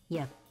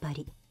やっぱ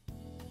り。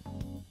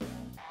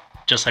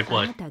 Just like あ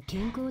what? なた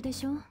健康で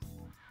しょ？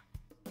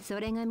そ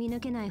れが見抜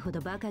けないほど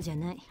バカじゃ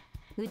ない。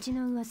うち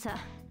の噂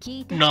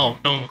聞いてきた。 No,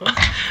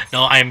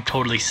 no, I'm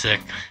totally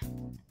sick.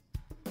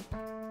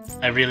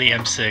 I really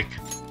am sick.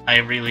 I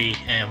really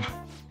am.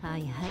 は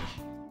いはい。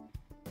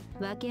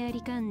訳あ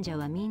り患者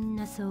はみん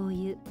なそう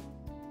いう。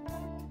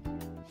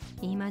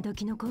今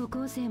時の高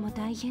校生も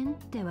大変っ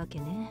てわけ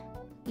ね。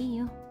いい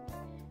よ。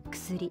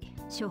薬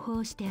処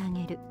方してあ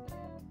げる。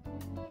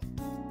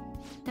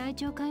体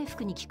調回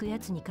復に効くや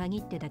つに限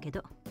ってだけ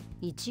ど、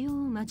一応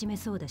真面目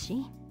そうだ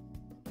し、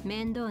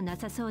面倒な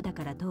さそうだ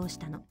からどうし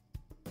たの？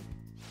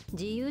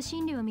自由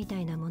診療みた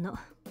いなもの。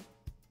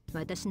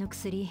私の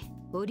薬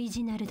オリ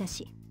ジナルだ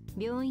し、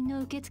病院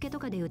の受付と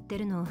かで売って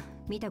るの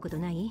見たこと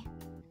ない？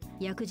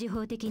薬事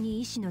法的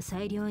に医師の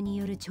裁量に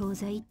よる調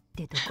剤っ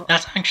てとこ。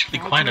 That's actually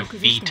quite a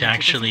feat to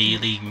actually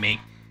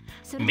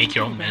make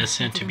your own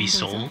medicine to be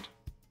sold.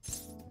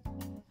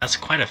 That's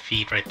quite a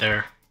feat right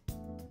there.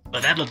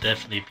 But that'll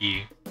definitely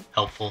be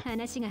helpful.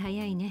 話が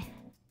早いね。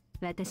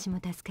私も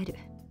助かる。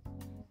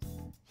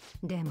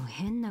でも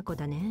変な子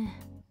だね。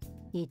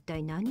一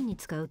体何に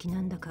使う気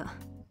なんだか。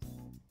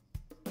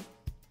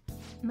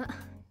ま、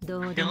ど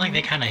う I で feel も。 like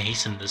they kind of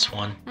hastened this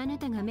one. あな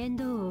たが面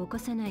倒を起こ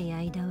さない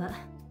間は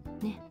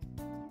ね。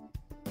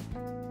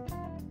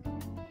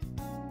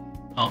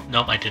 Oh,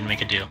 nope, I didn't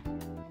make a deal.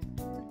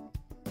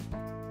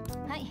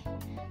 はい。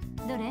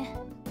どれ？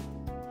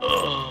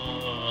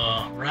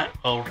 Right,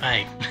 oh,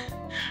 right.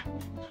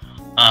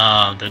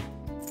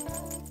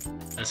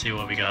 Let's see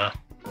what we got.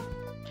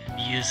 Can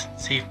be used in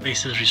safe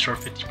places, restore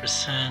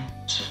 50%.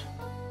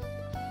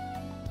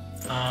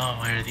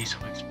 Why are these so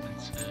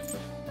expensive?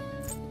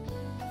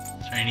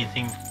 Is there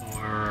anything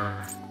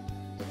for...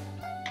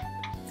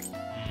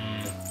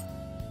 Hmm.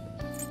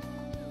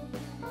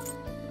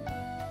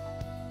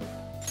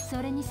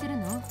 それにする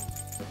の？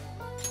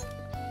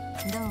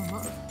どう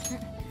も。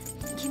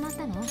決まっ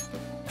たの？はい。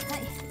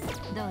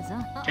どうぞ。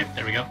 Okay,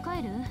 there we go.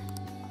 帰る？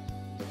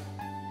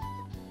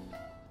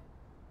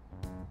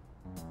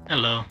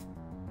 Hello.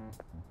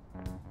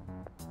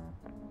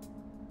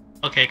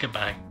 Okay,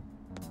 goodbye.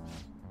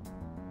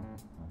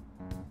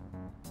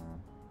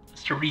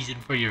 What's the reason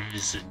for your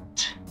visit?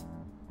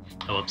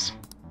 Oh, whoops.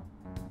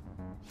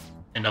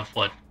 Enough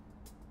what?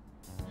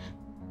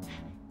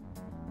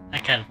 I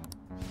can.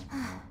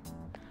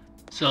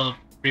 So,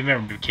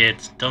 remember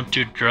kids, don't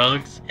do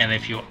drugs, and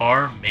if you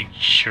are, make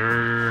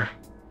sure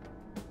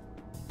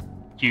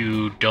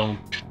you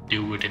don't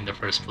do it in the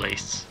first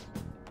place.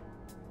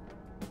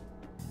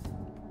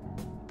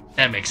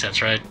 That makes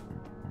sense, right?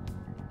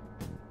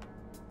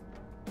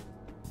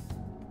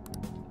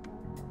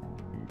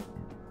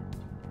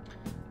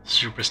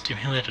 Super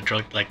stimulate a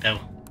drug like that.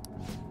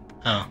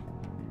 Huh.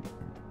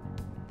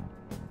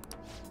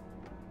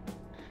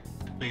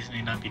 The police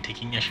may not be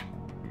taking issue.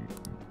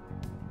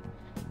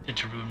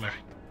 Did you ruin my...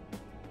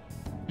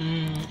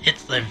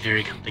 it's like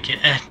very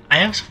complicated.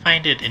 I also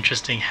find it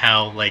interesting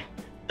how like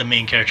the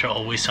main character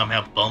always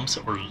somehow bumps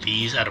or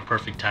leaves at a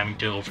perfect timing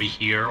to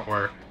overhear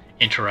or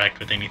interact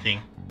with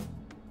anything.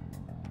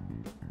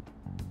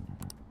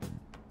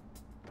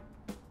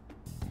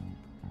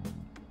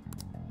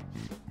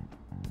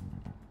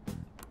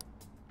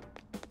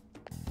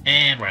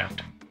 And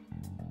round.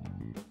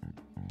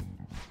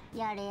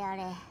 Yare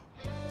yare.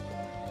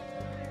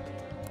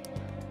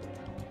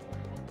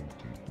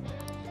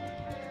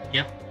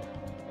 Yep.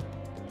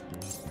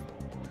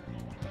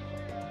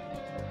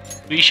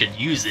 We should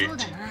use it.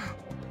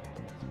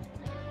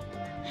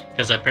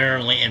 Because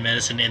apparently in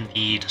medicine in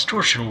the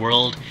distortion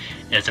world,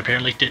 it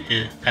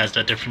has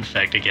a different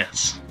effect, I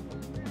guess.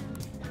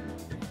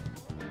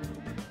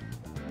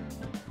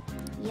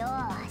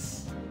 Yosh.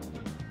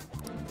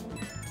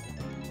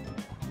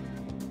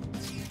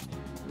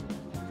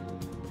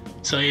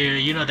 So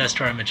you know that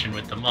story I mentioned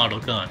with the model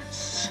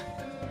guns.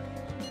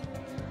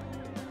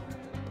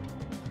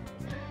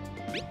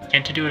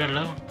 Can't you do it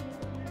alone?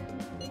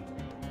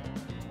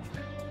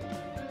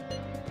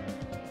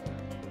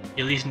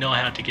 You at least know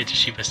how to get to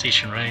Shiba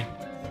Station, right?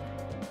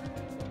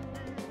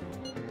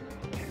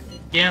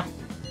 Yeah.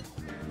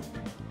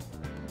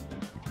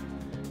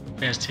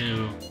 Has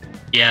to...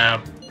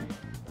 Yeah.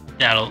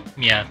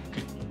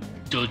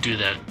 Go do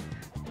that.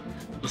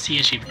 We'll see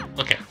you, Shiba.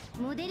 Okay.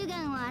 モデル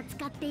ガンを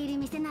扱っている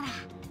店なら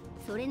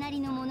それなり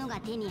のもの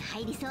が手に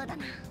入りそうだ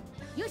な。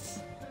よ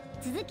し、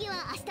続きは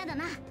明日だ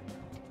な。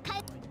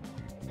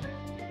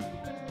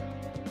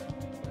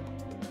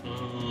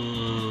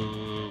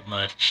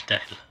Much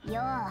style.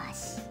 よ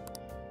し。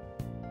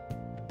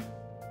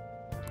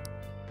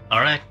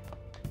Alright.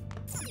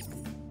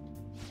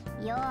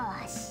 よ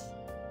し。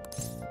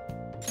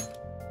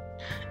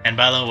 And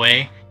by the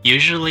way,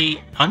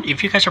 usually,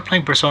 if you guys are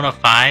playing Persona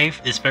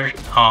 5, especially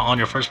on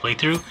your first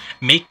playthrough,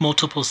 make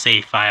multiple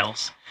save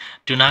files.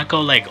 Do not go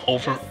like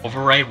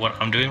overwrite what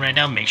I'm doing right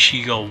now. Make sure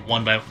you go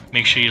one by.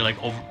 Make sure you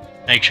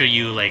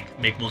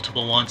make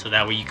multiple ones, so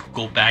that way you can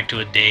go back to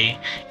a day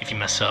if you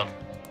mess up.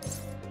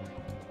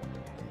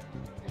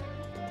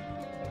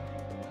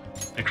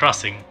 The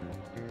crossing.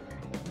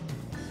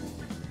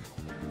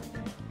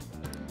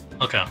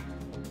 Okay.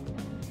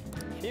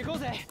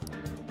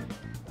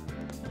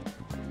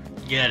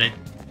 Get it.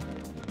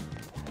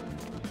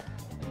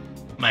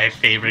 My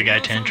favorite guy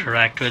to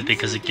interact with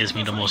because it gives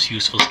me the most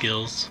useful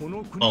skills.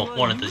 Well,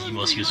 one of the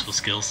most useful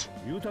skills.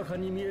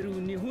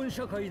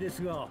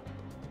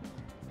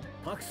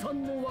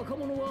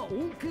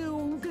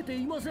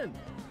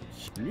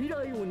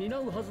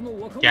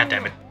 God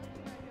damn it.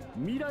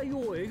 未来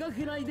を描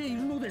けないでい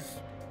るのです。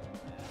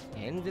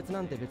演説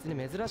なんて別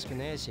に珍しく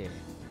ねえし、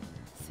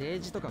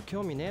政治とか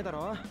興味ねえだ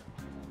ろ。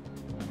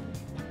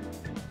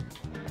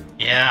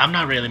Yeah, I'm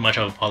not really much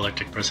of a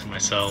politic person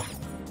myself.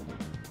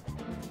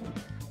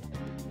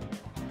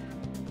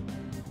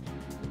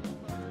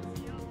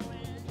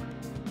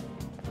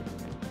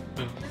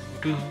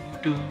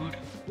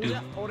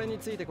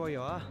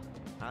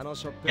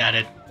 Got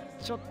it.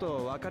 ちょっ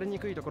と分かりに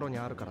くいところに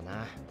あるから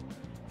な。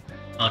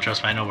 Oh,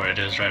 trust me, I know where it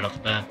is right off the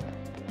bat.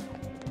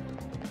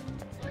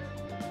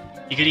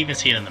 You could even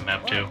see it in the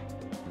map too.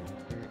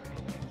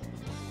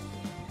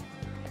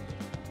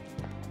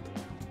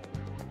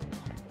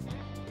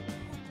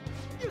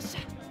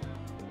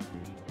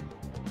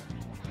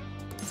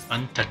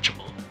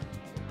 Untouchable.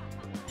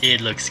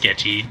 It looks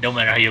sketchy, no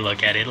matter how you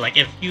look at it. Like,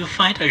 if you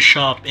find a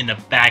shop in a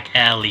back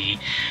alley,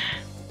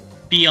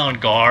 be on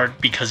guard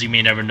because you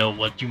may never know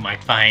what you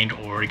might find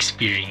or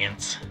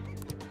experience.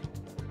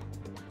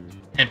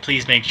 And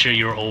please make sure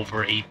you're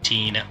over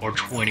 18 or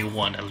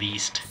 21 at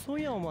least.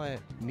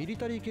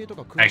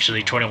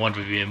 Actually, 21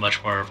 would be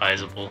much more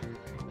advisable.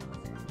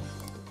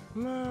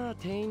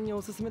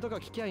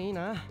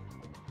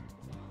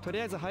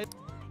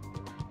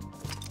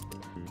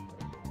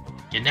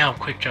 Get now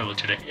quick travel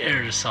to the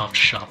Airsoft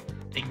shop.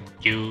 Thank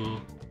you.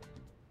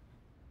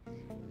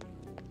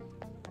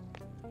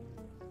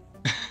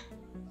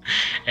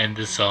 And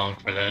this song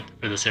for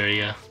this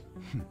area.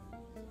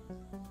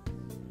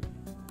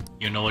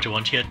 You know what you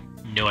want yet?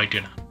 No, I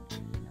do not.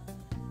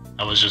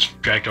 I was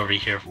just dragged over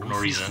here for no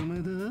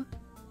reason.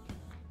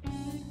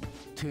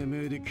 て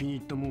めえで気に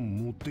入ったもん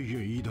持ってきゃ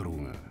いいだろ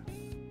うが。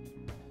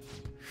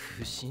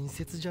不親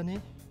切じゃね？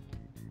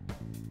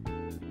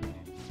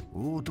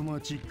オートマ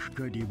チッ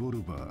クかリボ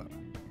ルバー、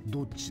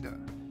どっちだ？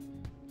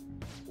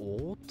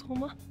オート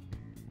マ？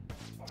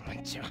い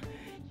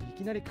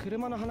きなり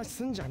車の話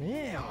すんじゃ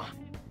ねえよ。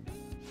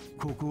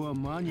ここは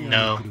マニ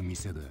アが来る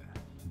店だ。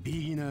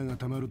ビギナーが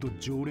たまると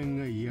常連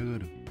が嫌が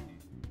る。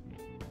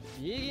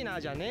ビギナ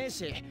ーじゃねえ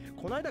し、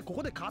こないだこ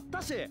こで買っ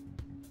たし。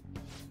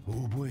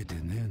覚えて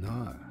ねえ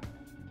な。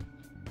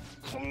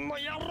こんな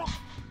野郎。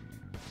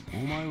お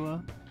前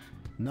は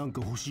なんか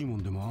欲しいも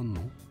んでもあん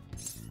の？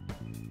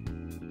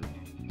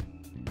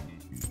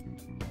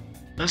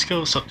 Let's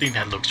go with something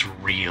that looks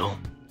real.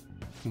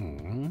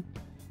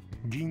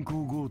 銀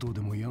行強盗で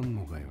もやん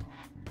のかよ。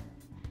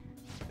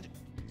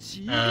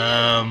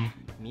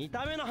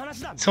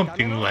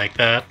Something like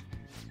that.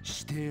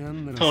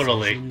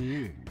 Totally.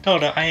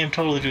 I am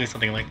totally doing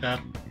something like that.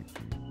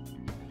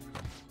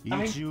 I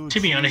mean, to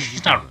be honest,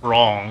 he's not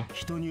wrong.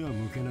 人には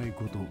向けない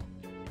こと、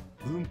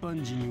運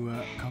搬時に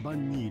はカバ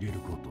ンに入れる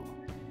こと、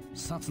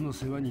札の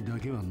世話にだ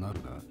けはな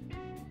るだ。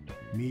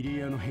ミ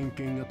リアの偏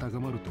見が高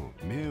まると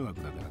迷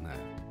惑だからな。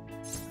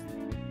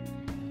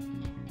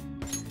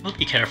We'll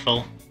be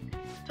careful.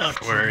 Don't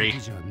worry.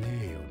 じゃね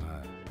えよ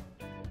な。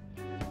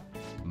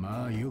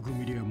まあよく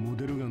見りゃモ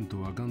デルガン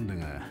とわかんだ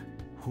が、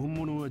本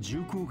物は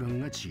重厚感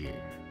が違え。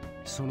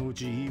そのう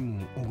ちいいも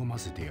んおごま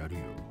せてやる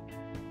よ。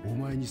お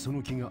前にそ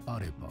の気があ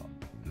れば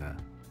な。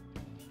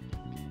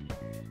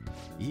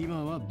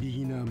今はビ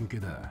ギナー向け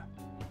だ。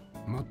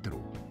待って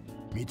ろ。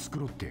見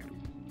繕ってやる。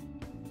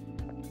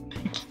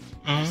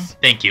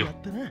Thank you. やっ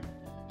たな。か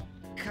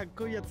っ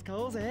こいいやつ買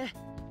おうぜ。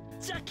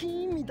ジャキ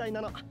ーンみたい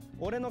なの。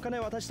俺の金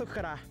渡しとく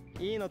から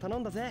いいの頼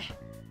んだぜ。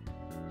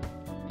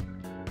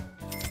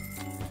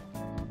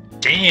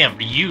Damn,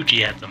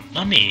 Ryuji had the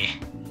money.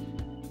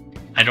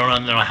 I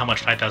don't know how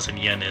much 5,000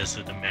 yen is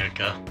in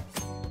America.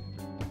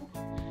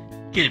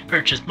 You can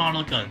purchase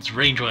model guns,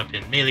 range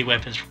weapons, melee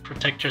weapons,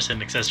 protectors,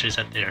 and accessories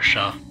at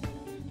Airsoft.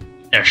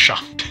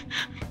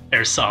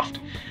 Airsoft.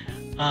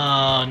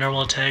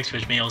 Normal attacks,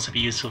 which may also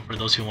be useful for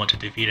those who want to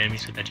defeat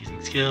enemies without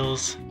using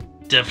skills.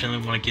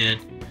 Definitely want to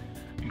get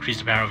increase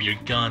the power of your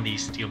gun.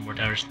 These deal more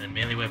damage than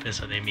melee weapons,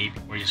 so they may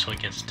be more useful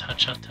against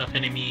tough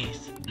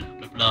enemies. Blah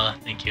blah blah.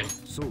 Thank you.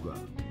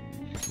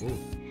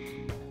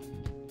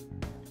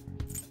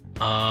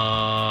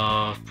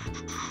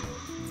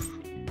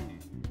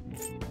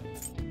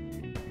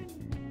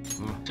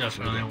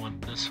 Definitely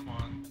want this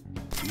one.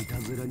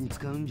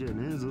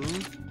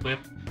 Whip.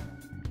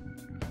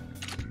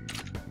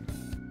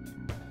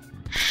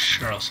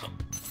 Sure, also.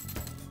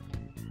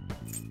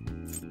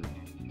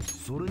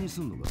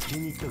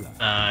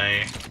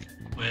 I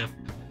whip.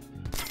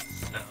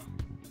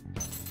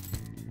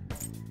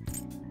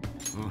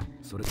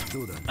 Sell.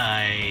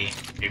 I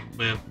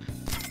equip.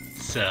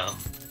 Sell.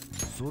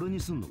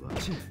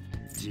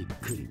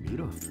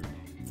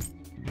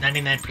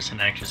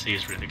 99% accuracy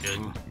is really good.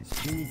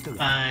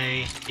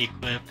 I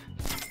equip.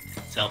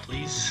 Sell,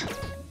 please.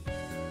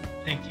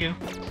 Thank you.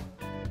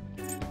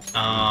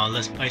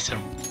 Let's buy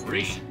some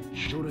range.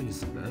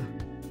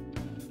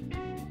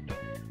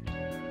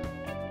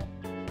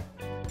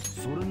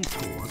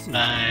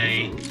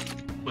 I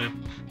whip.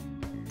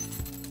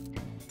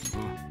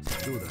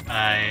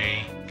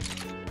 I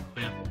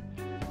whip.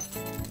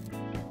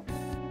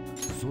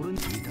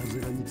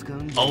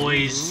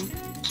 Always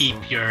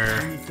keep your.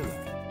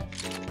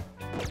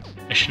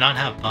 I should not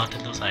have bought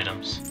those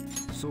items.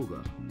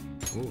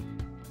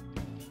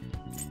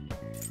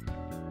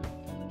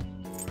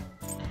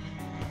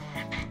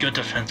 Good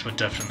defense would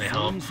definitely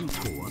help. So.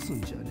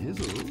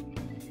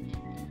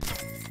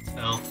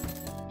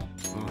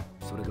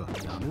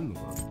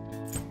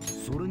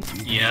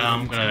 Yeah,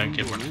 I'm gonna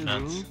get more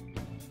defense.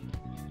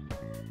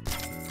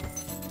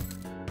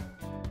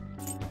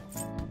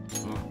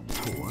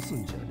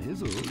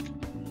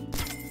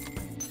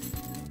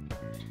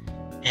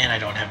 And I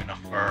don't have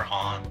enough fur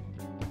on.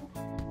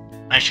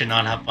 I should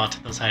not have bought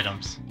those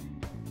items.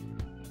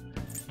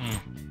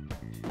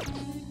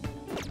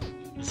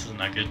 This is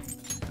not good.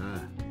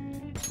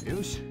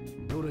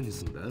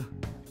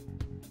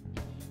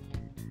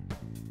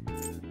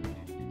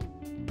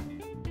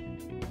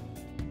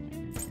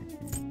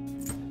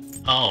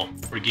 Oh,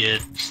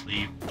 forget,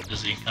 sleep,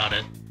 busy, got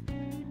it.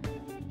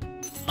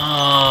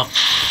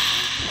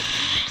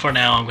 For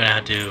now I'm gonna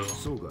have to...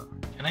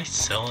 Can I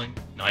sell it?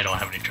 No, I don't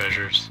have any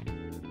treasures.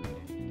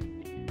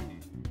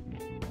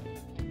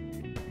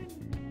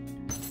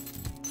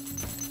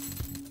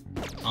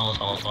 I'll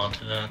hold on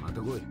to that.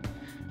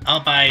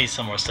 I'll buy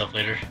some more stuff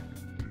later.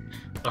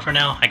 But for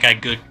now, I got a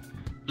good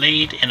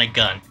blade and a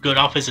gun. Good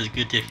offense is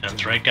good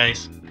defense, right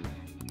guys?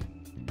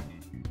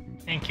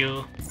 Thank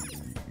you.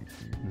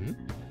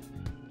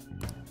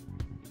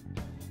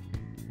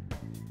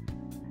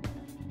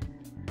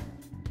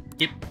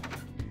 Yep.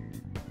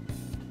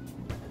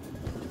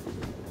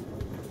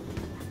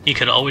 You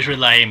could always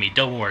rely on me,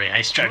 don't worry,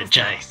 I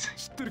strategize.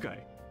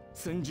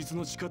 先日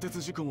の地下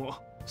鉄事故も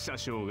車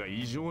掌が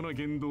異常な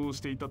言動を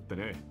していたって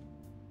ね。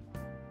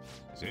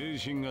精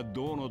神が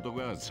どうのとか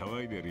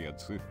騒いでるや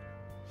つ。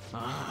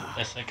あ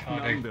あ、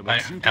なんでも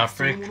人格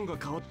そのものが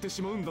変わって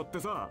しまうんだって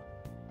さ。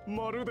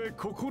まるで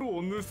心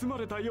を盗ま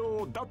れた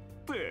ようだっ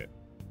て。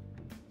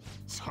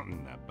そ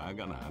んなバ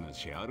カな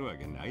話あるわ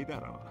けないだ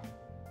ろ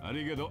う。あ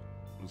りがと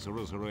う。そ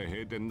ろそろ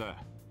閉店だ。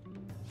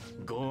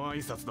ご挨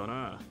拶だ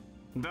な。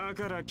だ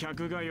から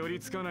客が寄り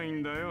つかない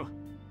んだよ。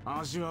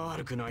味は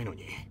悪くないの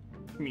に。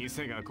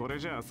店がこれ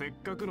じゃせっ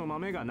かくの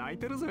豆が泣い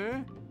てる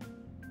ぜ。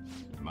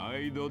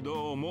毎度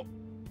どうも。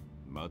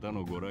また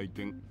のご来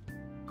店。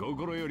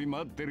心より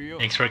待ってるよ。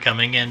Thanks for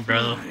coming in,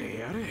 bro. やれ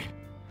やれ。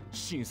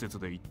親切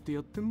で言って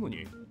やってんの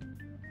に。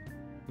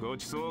ご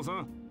ちそうさ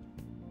ん。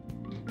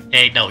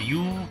Hey, no, you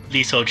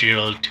leave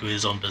Sojiro to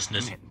his own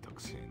business.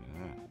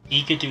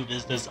 He could do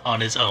business on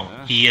his own.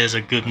 He is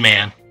a good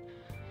man.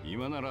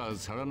 今なら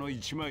皿の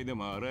一枚で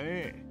も洗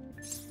え。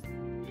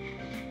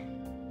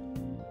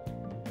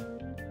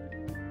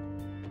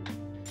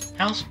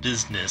How's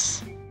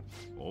business?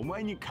 お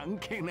前に関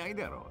係ない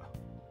だろ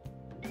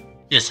う。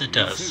Yes, it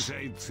does. 店さ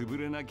え潰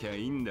れなきゃ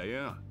いいんだ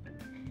よ。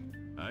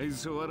愛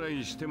想笑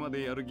いしてま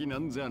でやる気な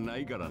んざな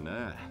いから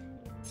な。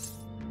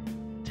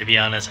To be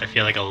honest, I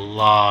feel like a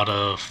lot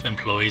of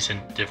employees in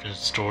different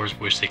stores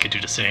wish they could do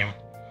the same.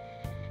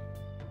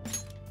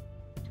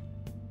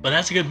 But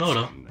that's a good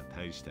motto. そんな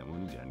大したも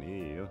んじゃね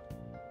えよ。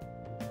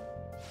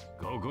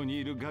ここに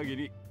いる限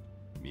り、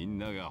みん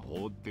なが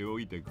放ってお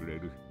いてくれ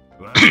る。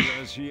わ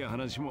らしい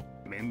話も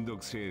めんど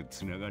くせえ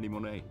つながりも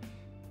ない。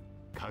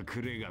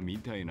隠れ家み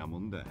たいなも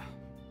んだ。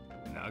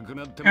なく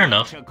なっても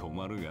らっちゃ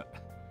困るが、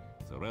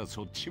そりゃ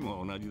そっち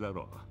も同じだ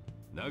ろ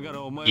う。だか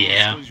らお前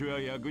も少しは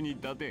役に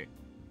立て。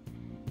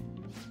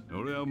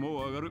俺は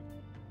もう上がる。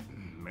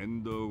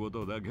面倒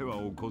事だけは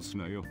起こす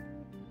なよ。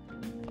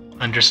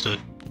Understood.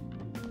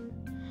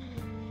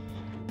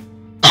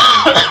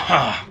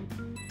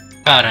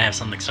 God, I have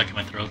something stuck in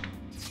my throat.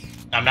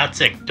 I'm not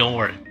sick, don't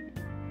worry.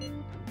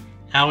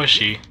 How is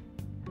she?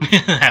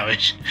 How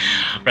is she?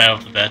 Right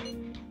off the bat.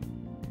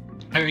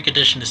 Her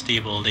condition is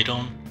stable, they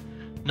don't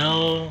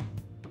know.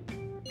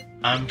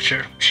 I'm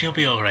sure she'll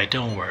be alright,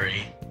 don't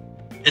worry.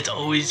 It's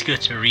always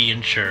good to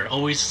reinsure.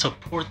 Always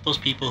support those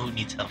people who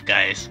need help,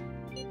 guys.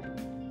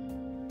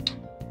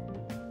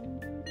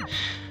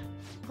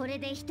 これ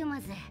でひと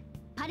まず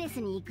パレス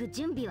に行く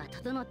準備は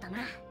整ったな。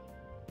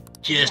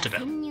 Just about.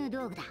 潜入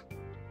道具だ。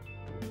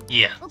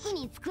 Yeah. 奥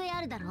に机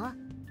あるだろ。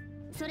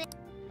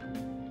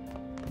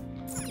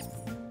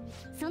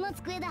その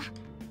机だ。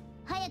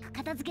早く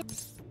片付け。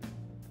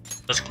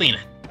 Let's clean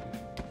it.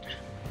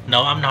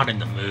 No, I'm not in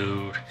the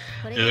mood.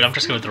 Dude, I'm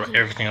just gonna throw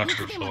everything onto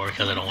the floor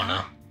because I don't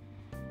wanna.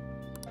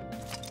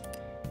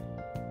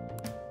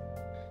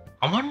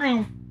 I'm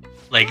wondering,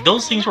 like,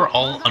 those things were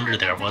all under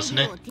there, wasn't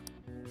it?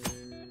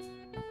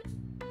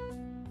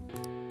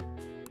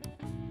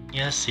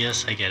 Yes,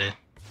 yes, I get it.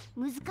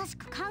 難し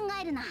く考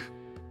えるな。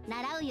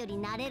習うより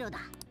慣れろだ。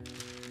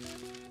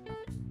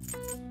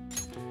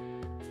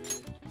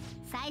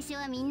最初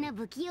はみんな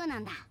不器用な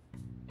んだ。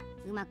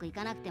うまくい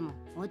かなくても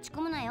落ち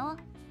込むなよ。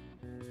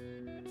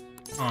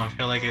Oh, I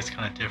feel like it's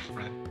kind of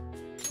different.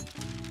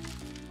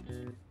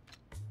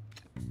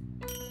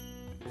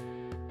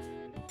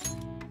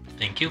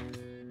 Thank you.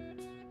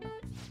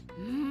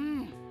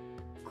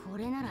 こ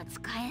れなら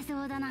使えそ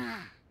うだな。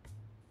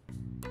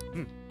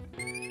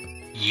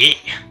Yeah.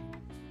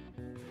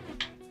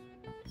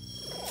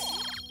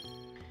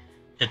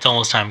 It's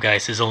almost time,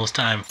 guys. It's almost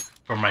time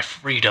for my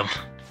freedom.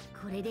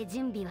 これで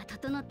準備は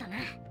整ったな。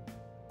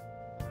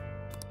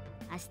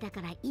明日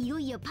からいよ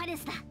いよパレ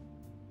スだ。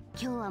今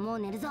日はもう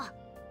寝るぞ。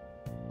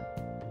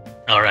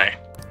All right.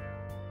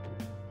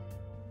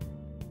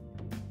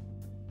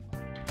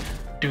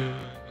 Do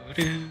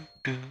do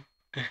do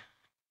do.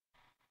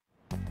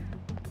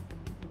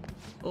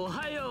 お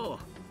はよ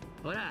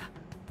う。ほら、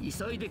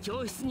急いで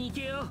教室に行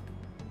けよ。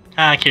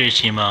Ah,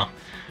 Kirishima.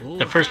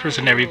 The first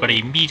person everybody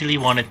immediately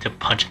wanted to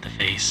punch in the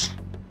face.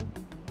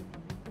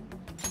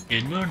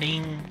 Good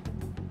morning.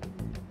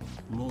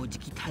 もうじ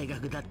き退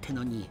学だって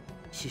のに、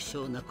殊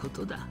勝なこ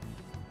とだ。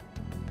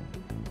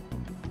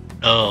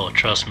Oh,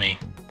 trust me.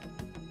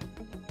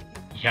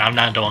 Yeah, I'm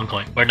not the one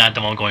going. We're not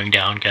the one going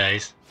down,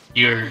 guys.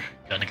 You're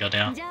gonna go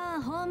down. じゃ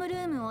あホームル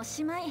ームお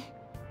しまい。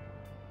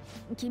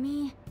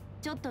君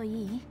ちょっと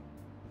いい？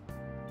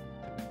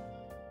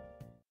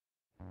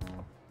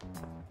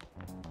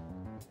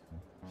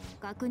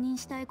確認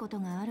したいこと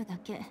があるだ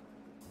け。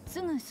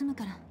すぐ済む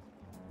から。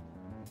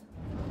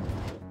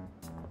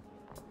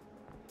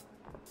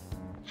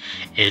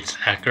It's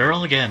that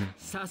girl again.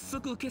 早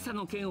速今朝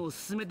の件を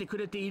進めてく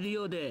れている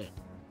ようで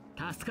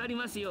助かり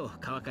ますよ、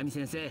川上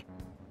先生。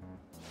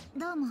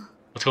どうも。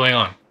What's going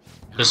on?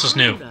 This is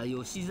new.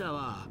 吉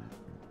沢、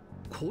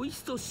こい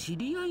つと知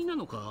り合いな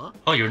のか？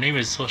 Oh, your name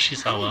is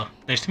Soshizawa.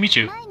 Nice to meet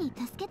you. 前に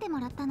助けても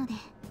らったので。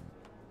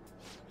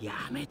や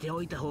めて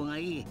おいた方が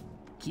いい。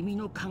君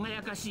の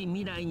輝かしい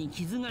未来に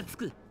傷がつ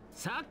く。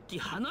さっき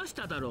話し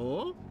ただ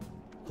ろ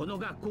う。この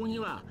学校に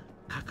は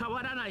関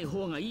わらない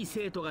方がいい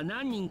生徒が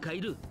何人か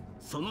いる。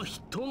その筆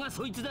頭が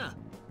そいつだ。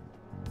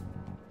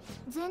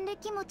前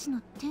歴持ちの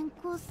転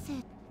校生っ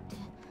て。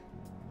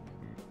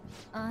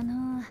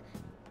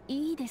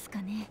いいです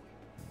かね。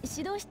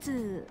指導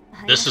室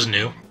入ら This せ is ても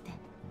new. らって。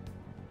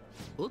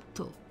おっ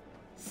と、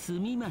す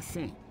みま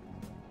せん。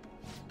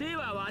で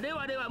は我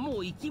々はも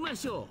う行きま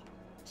しょう。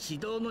指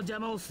導の邪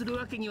魔をする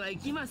わけにはい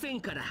きませ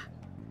んから。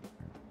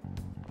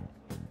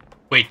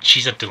Wait,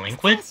 she's a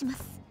delinquent?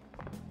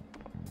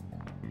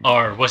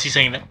 Or was he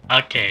saying that?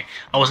 Okay,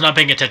 I was not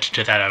paying attention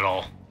to that at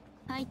all.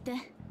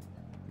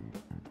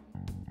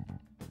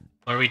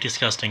 What are we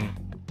discussing?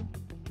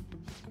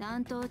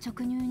 担当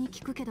直入に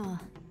聞くけど、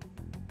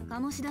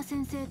鴨志田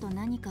先生と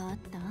何かあっ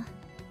た？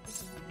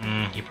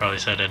 He probably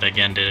said it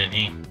again, didn't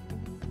he?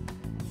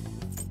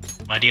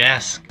 Why do you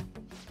ask?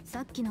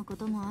 さっきのこ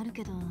ともある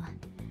けど、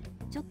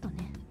ちょっと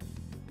ね。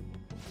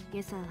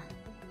今朝、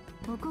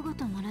お小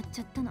言もらっち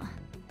ゃったの。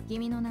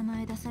君の名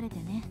前出されて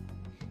ね。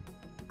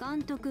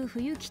監督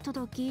冬木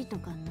届と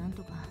かなん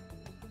とか。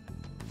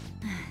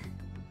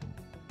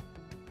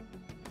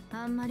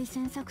あんまり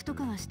詮索と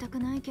かはしたく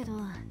ないけど、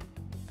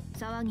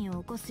騒ぎ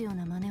を起こすよう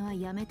な真似は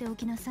やめてお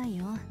きなさい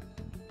よ。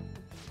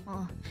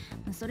あ、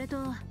それ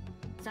と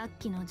さっ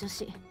きの女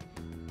子、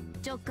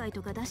ちょっかい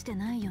とか出して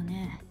ないよ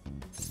ね。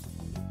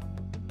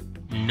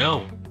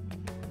No.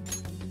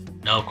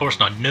 No, of course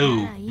not.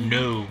 No.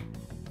 No.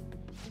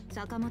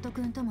 坂本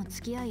くんとも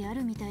付き合いあ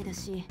るみたいだ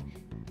し、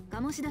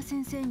鴨志田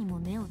先生にも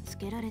目をつ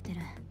けられて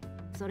る。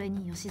それ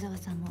に吉沢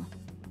さんも。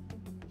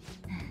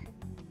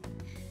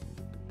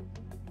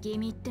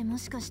君っても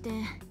しかして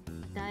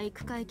体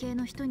育会系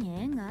の人に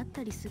縁があっ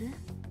たりする？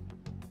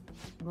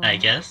 I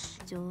guess.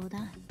 冗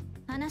談。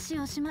話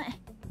おしまい。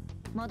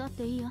戻っ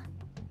ていいよ。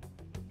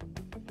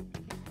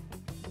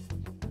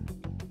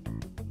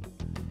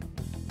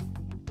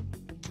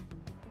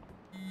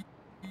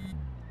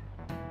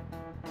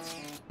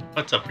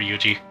What's up,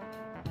 Ryuji?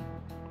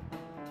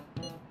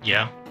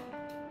 Yeah.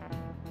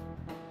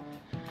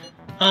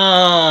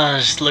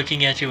 Just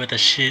looking at you with a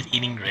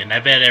shit-eating grin. I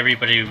bet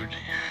everybody would...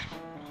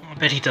 I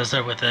bet he does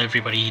that with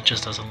everybody he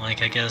just doesn't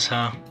like, I guess,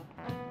 huh?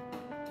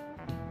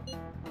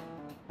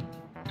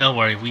 Don't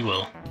worry, we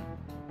will.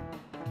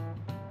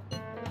 The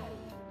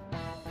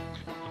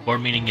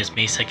board meeting is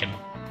May 2nd.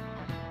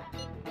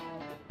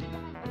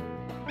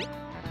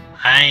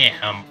 I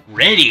am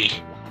ready!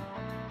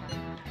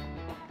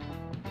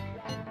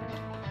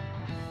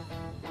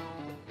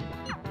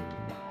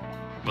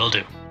 Will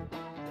do.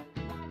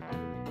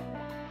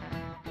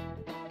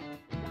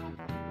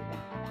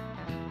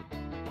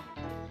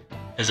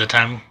 Is it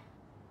time?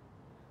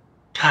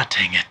 God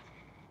dang it.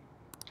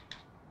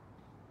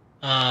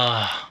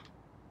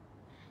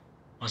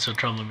 What's the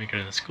troublemaker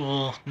in the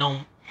school?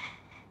 No.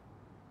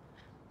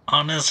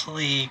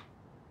 Honestly,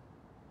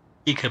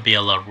 he could be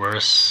a lot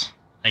worse,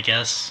 I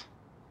guess.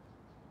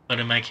 But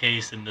in my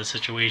case, in this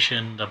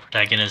situation, the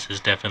protagonist is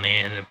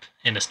definitely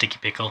in a sticky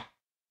pickle.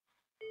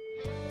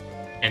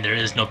 And there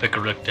is no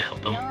Picklerook to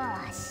help them.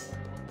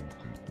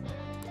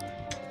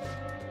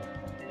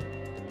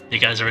 You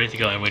guys are ready to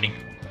go? I'm waiting.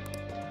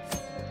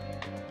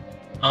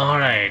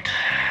 Alright.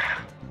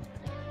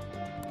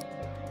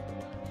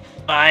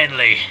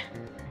 Finally.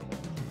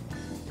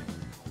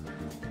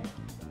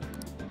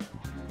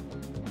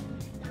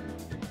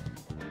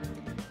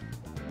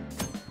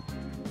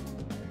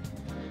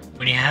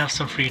 When you have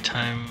some free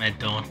time, I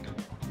don't.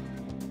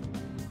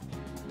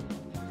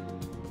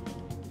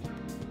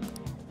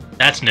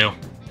 That's new.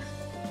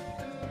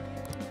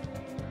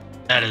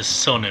 That is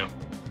so new.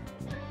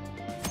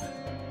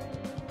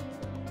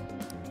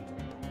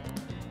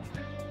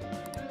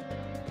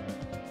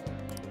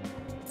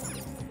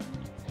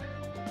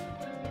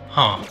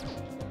 Huh.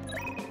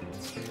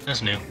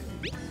 That's new.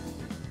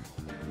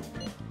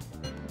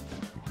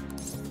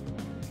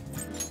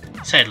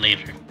 Said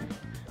later.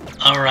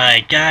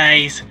 Alright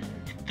guys,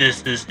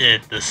 this is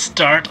it. The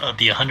start of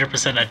the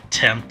 100%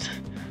 attempt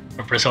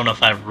for Persona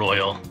 5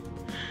 Royal.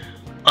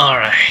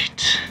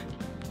 Alright.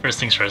 First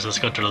things first, let's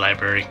go to the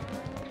library.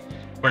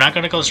 We're not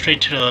gonna go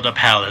straight to the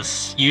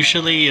palace.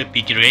 Usually it'd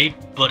be great,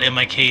 but in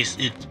my case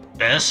it's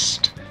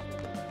best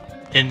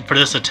for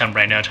this attempt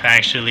right now to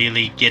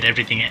actually get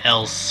everything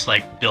else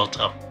like built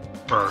up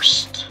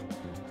first.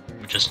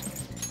 We'll just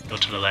go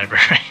to the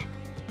library.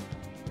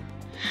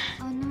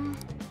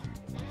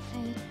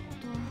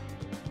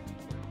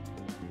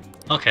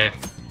 Okay.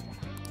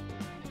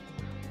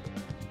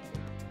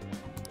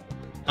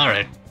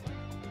 Alright.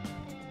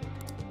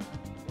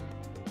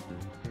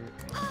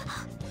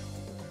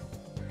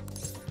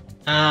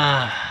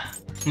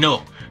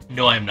 No.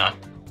 No, I'm not.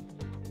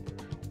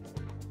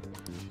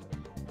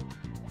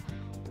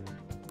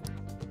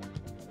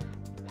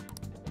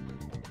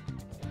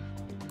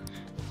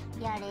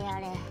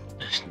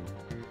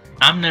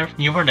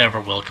 You were never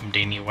welcomed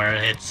anywhere.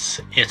 It's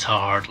a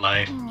hard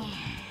life.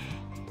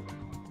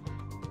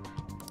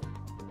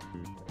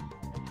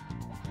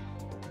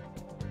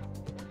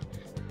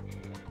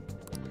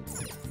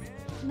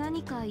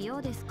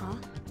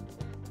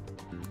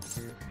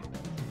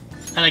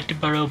 I like to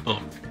borrow a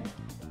book.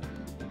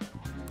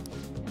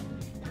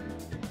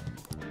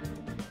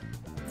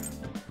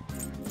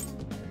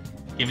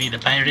 Give me the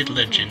Pirate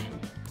Legend.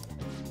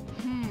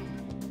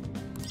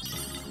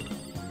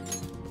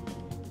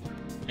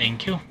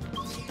 Thank you.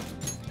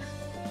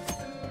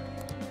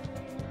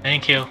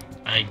 Thank you.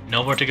 I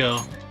know where to go.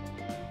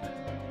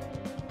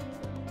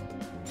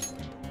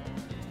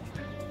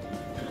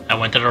 I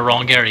went to the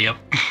wrong area.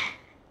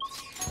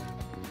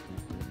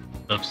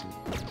 Oops.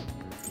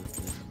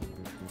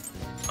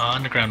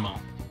 Underground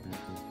mall.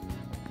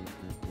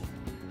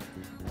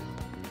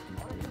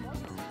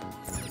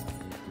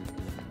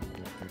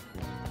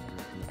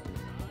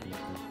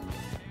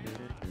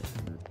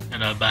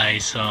 And I'll buy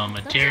some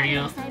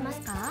material,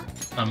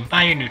 some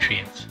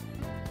bionutrients.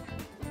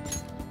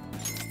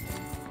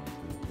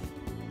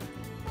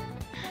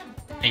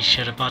 I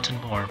should have bought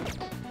more.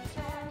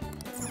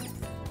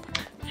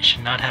 I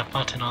should not have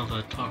bought all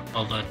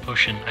that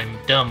potion. I'm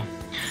dumb.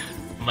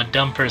 I'm a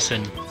dumb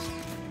person.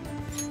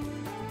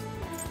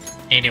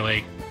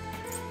 Anyway,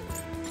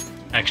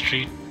 back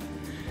street.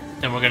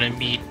 Then we're gonna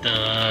meet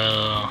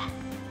the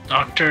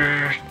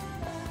doctor.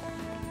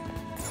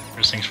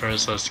 First things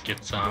first, let's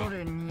get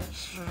some.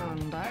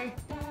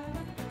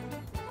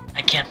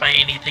 I can't buy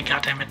anything,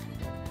 goddammit.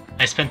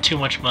 I spent too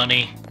much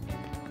money.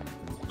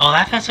 Oh,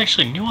 that's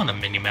actually new on the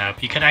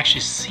minimap. You can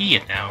actually see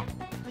it now.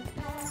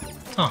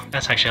 Oh,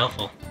 that's actually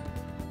helpful.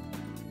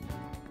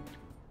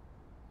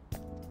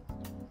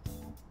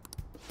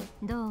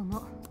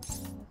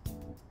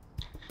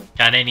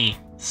 Got any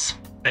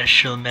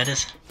special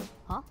medicine?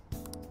 Huh?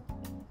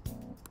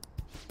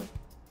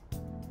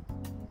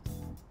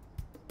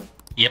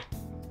 Yep.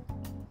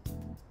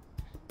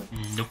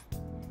 Nope.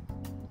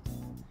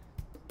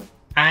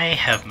 I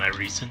have my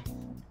reason.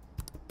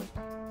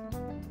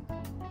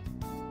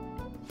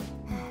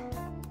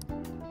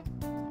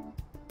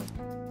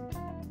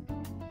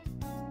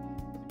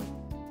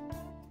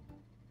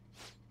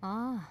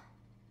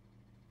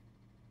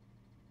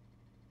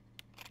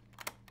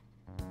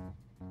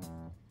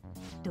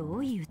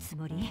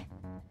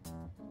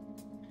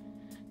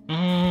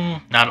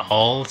 Not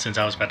all, since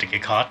I was about to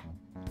get caught.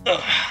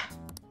 Ugh.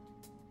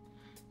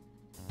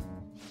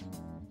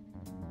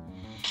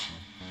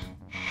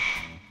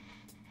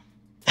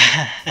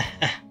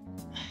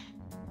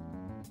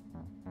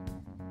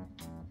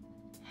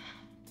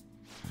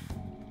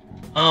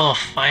 Oh,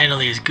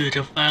 finally, it's good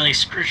to finally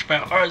stretch my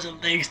arms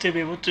and legs to be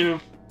able to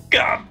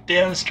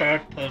goddamn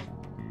start the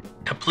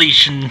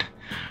completion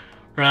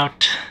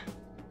route.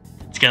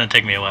 It's gonna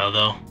take me a while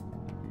though.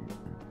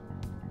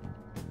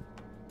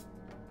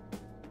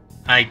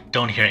 I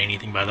don't hear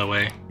anything, by the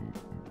way.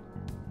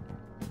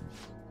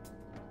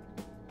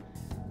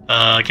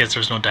 I guess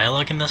there's no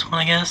dialogue in this one,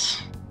 I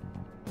guess.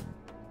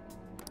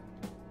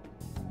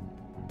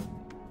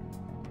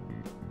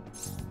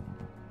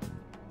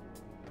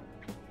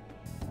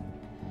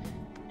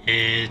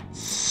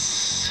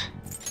 It's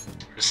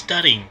for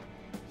studying.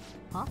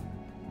 Huh?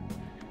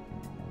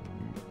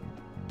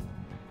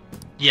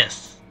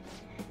 Yes.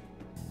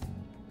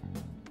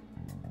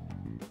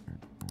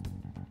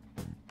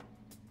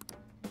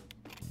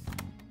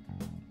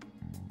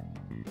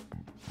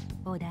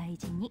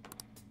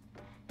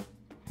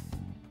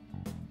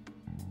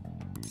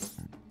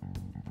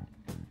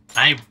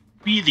 I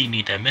really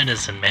need that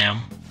medicine,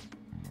 ma'am.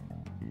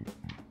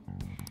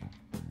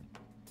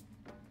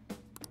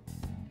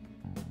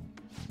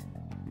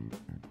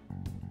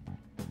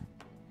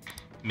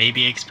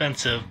 Maybe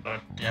expensive,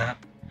 but yeah.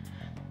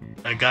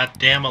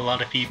 Goddamn, a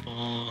lot of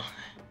people.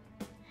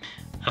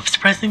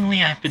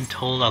 Surprisingly, I've been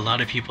told a lot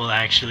of people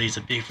actually is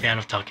a big fan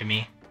of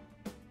Takumi.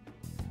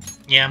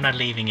 Yeah, I'm not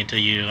leaving until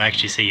you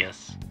actually say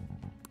yes.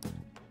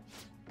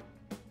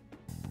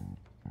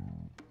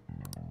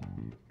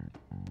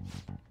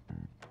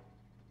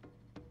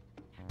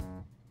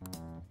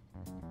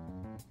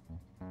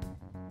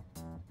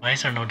 Why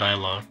is there no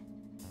dialogue?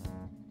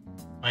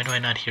 Why do I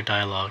not hear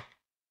dialogue?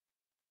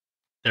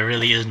 There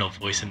really is no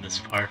voice in this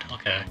part.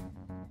 Okay.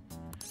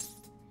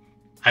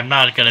 I'm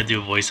not gonna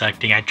do voice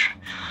acting.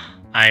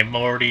 I'm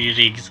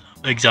already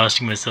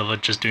exhausting myself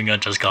at just doing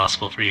Unjust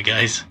Gospel for you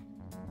guys.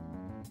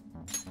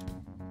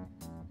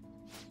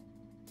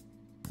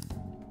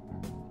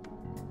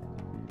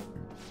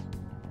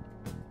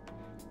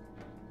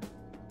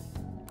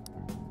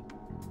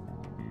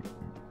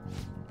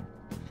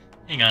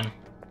 Hang on.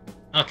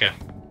 Okay.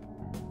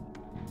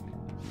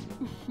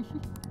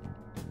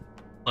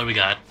 What do we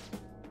got?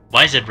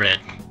 Why is it red?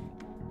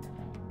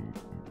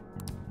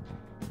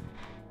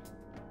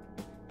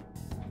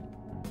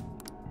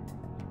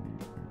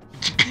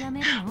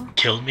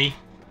 Killed me?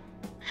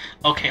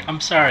 Okay, I'm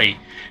sorry.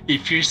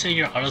 If you're saying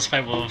your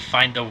autospy will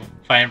find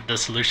the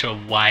solution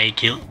of why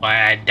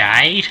I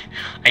died,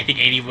 I think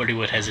anybody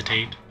would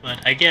hesitate.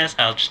 But I guess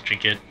I'll just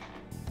drink it.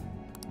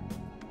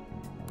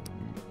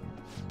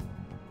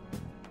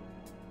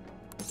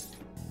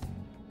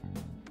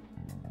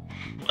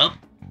 Well,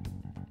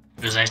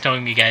 it was nice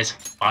knowing you guys.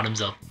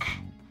 Bottoms up.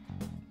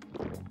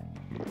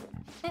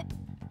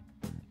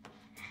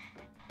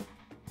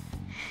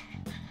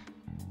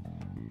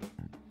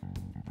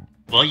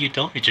 Well, you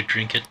told me to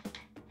drink it.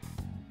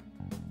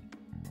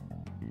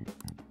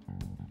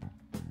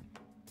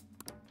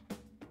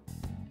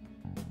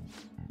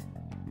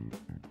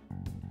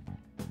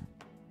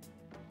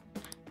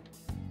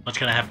 What's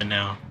gonna happen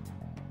now?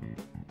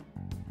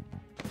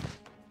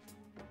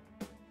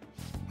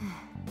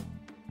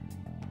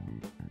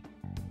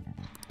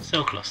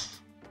 So close.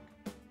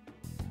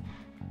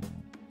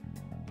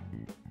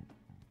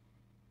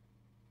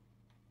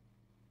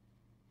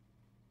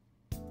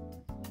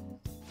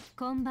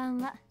 こんばん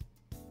は。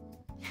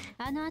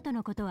あの後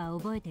のことは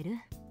覚えてる？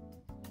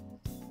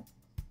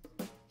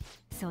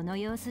その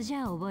様子じ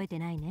ゃ覚えて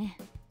ないね。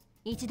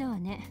一度は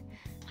ね。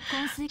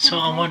So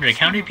I'm wondering,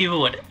 how many people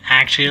would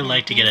actually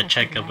like to get a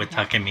checkup with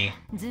Takemi?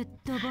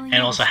 And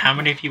also, how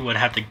many of you would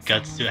have the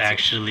guts to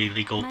actually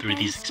go through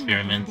these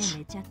experiments?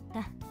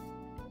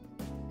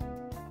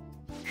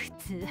 普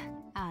通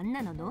あん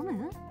なの飲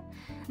む？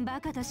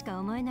バカとしか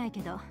思えない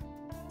けど。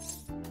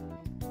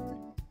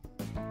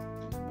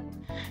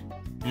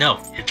No,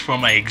 it's for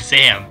my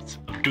exams.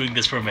 I'm doing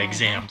this for my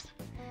exams.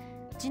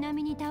 ちな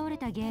みに倒れ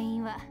た原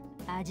因は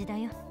味だ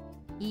よ。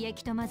胃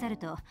液と混ざる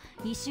と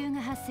異臭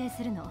が発生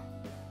するの。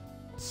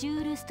シ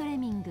ュールストレ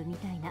ミングみ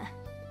たいな。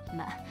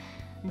まあ、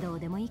どう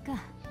でもいいか。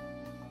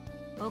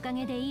おか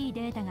げでいい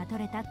データが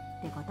取れたっ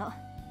てこと。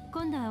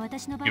今度は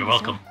私の番でし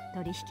ょ、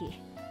取引。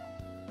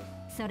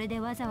それで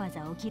わざわ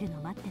ざ起きる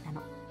の待ってた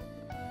の。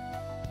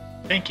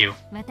Thank you.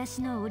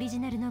 私のオリジ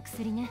ナルの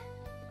薬ね。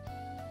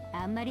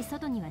あんまり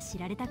外には知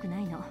られたくな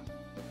いの。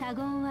他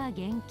言は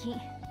厳禁っ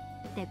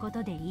てこ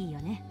とでいいよ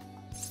ね。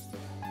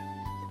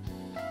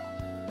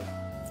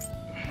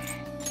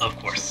Of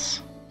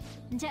course.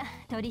 じゃあ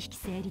取引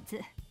成立。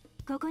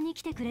ここに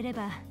来てくれれ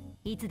ば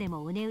いつで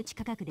もお値打ち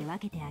価格で分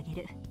けてあ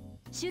げる。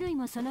種類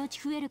もそのう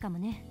ち増えるかも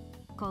ね。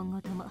今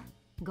後とも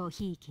ご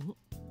ひいきに。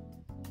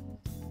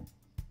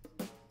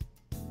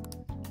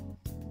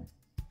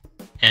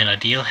And a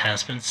deal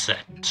has been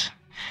set.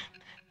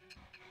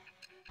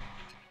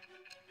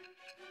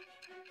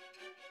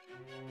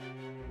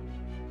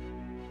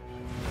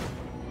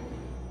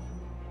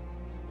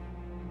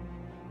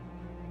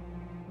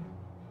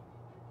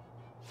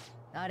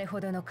 あれ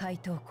ほどの怪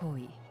盗行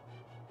為、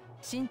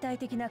身体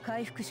的な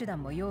回復手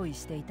段も用意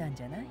していたん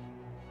じゃない？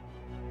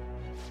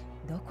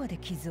どこで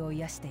傷を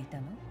癒していた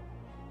の？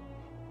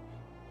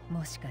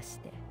もしかし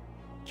て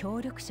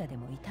協力者で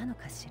もいたの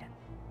かしら？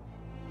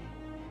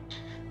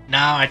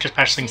 Now I just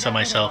patch things on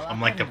myself.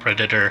 I'm like the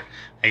Predator.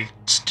 I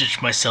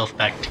stitch myself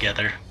back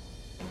together.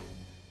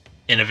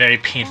 In a very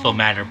painful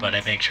manner, but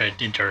I make sure I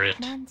endure it.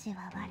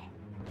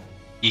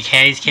 You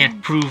guys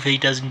can't prove he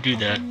doesn't do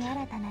that.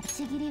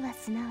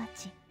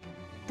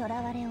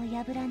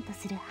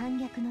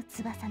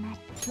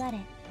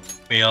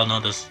 We all know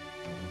this.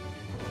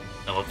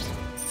 Oh, whoops.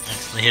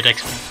 Accidentally hit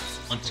X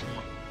once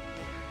more.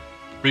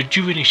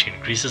 Rejuvenation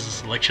increases the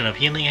selection of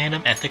healing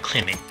item at the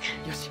clinic.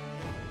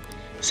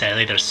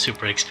 Sadly, they're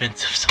super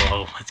expensive,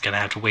 so it's gonna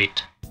have to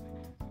wait.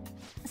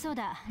 そう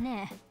だ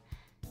ねえ。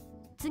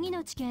次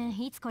の治験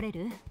いつ来れ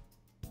る？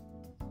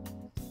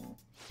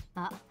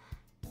あ、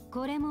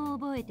これも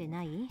覚えて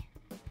ない？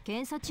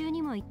検査中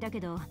にも言ったけ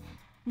ど、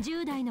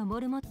10代のモ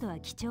ルモットは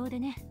貴重で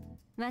ね。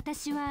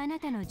私はあな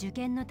たの受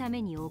験のた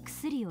めにお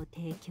薬を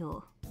提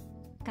供。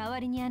代わ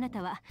りにあな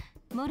たは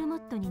モルモ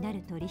ットにな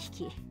る取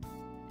引。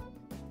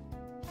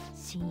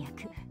新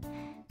薬、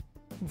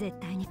絶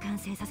対に完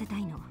成させた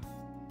いの。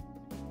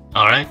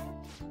Alright.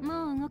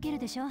 もう動ける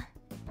でしょ。今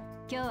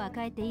日は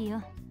帰っていい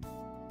よ。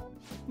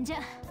じゃ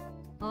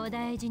あ、お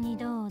大事に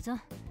どうぞ。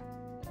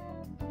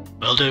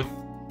Will do.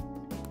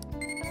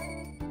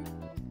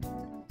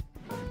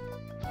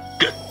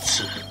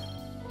 Guts.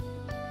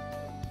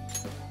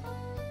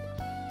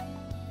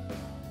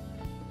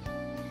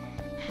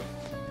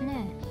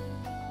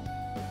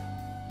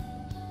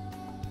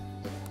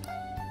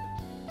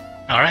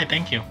 Alright,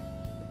 thank you.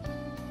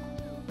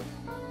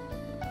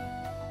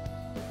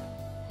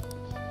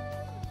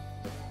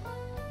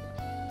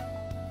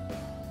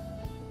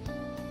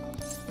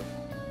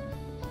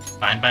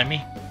 Fine by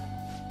me.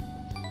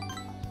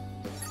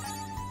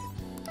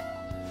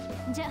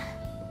 じゃ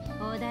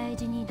あ、お大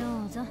事にど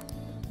うぞ。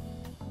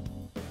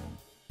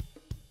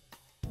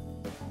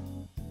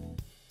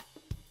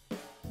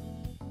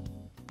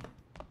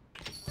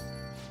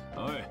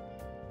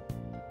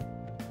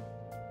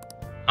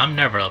I'm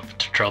never up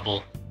to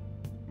trouble.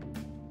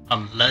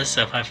 Unless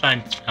if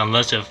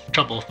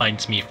trouble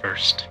finds me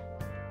first.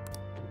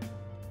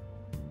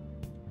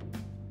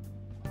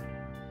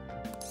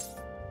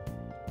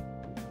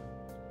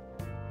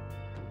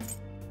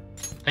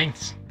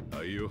 Thanks.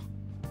 Are you?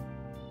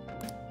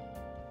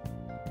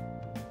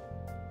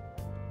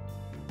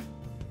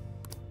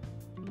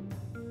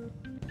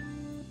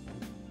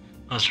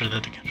 Let's try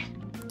that again.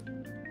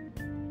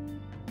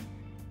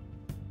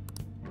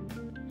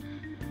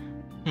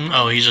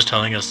 Oh, he's just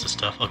telling us the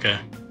stuff. Okay.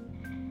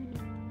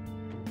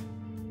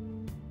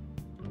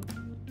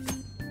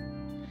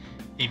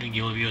 Evening,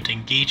 you will be able to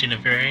engage in a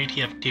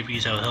variety of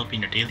activities that will help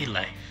in your daily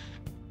life.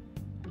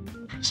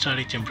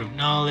 Study to improve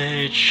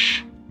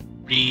knowledge.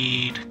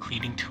 Read,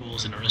 cleaning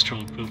tools, and the rest will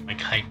improve my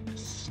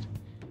kindness.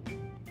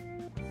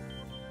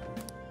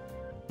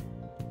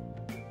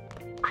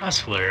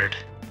 Crossword.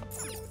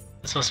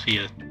 This must be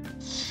a...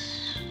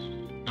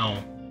 No.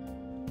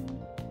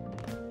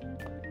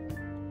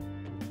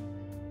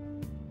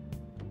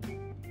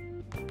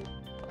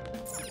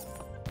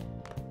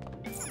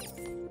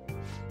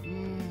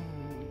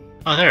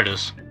 Oh, there it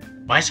is.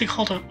 Why is it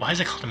called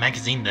a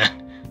magazine then?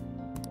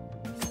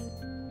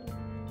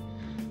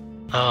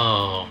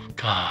 Oh,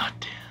 god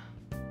damn.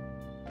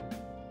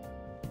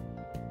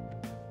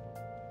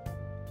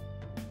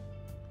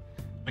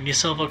 When you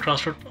solve a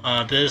crossword,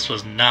 this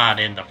was not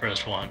in the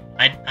first one.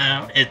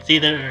 It's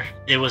either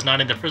it was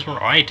not in the first one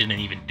or I didn't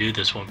even do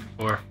this one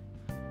before.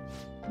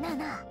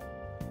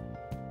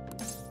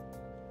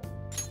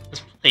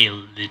 Let's play a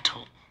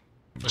little.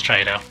 Let's try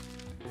it out.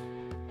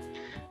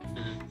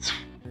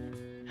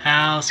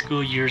 How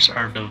school years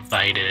are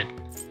divided.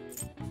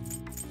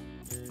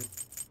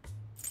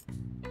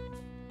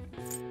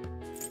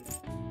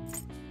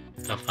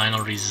 The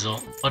final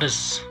result.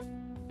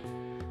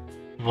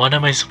 What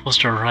am I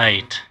supposed to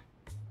write?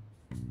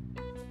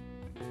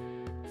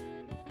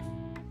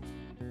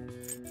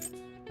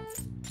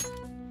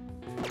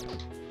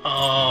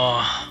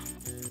 Oh.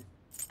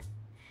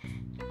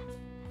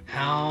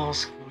 How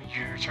school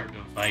years are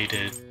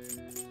divided.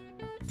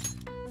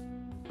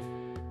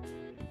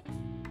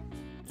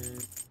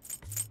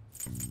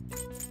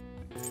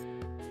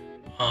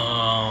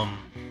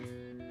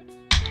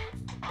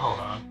 Hold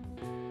on.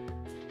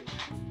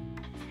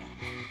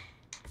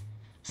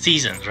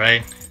 Seasons,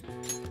 right?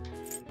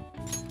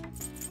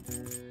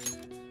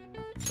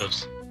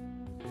 Oops.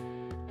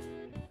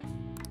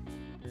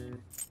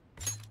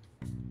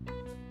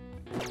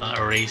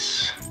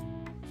 Erase.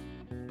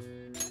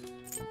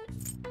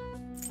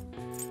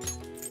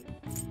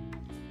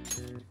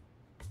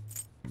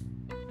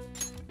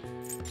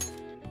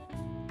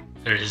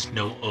 There is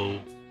no O.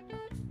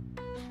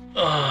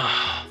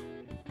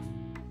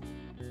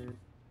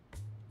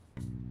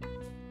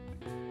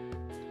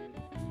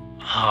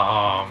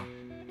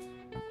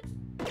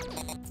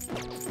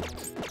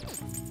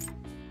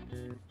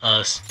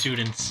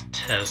 Student's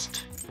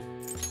test.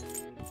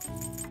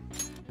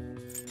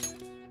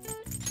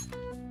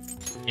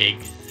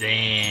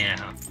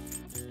 Exam.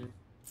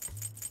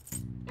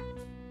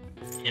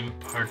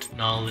 Impart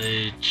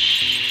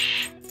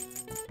knowledge.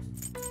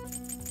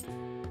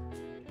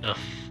 The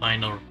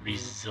final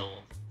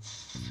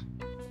results.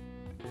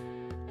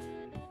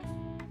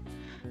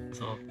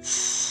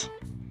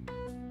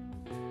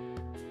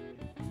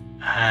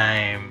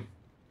 I'm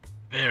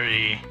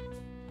very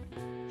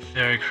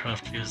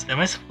confused. Am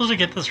I supposed to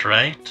get this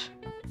right?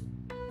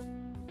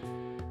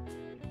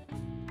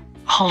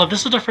 Hold up,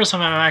 this is the first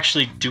time I'm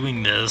actually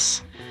doing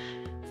this.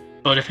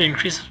 But if it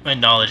increases my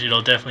knowledge,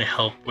 it'll definitely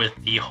help with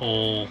the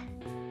whole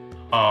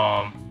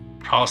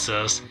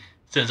process,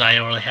 since I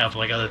already have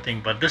like other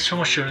things. But this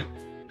one shouldn't.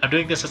 I'm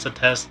doing this as a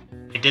test.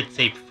 I did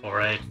save before,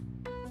 right?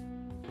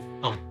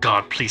 Oh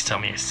god, please tell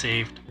me I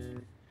saved.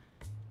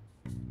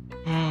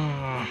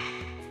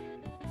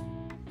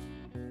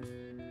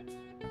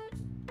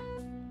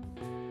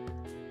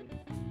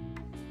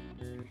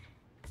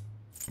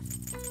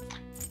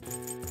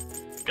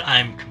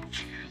 I'm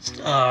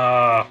confused.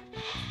 Come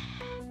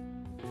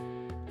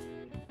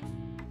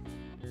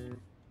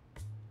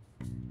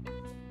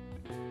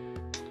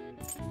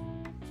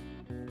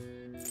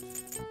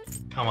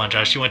on,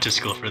 Josh, you went to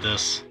school for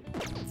this.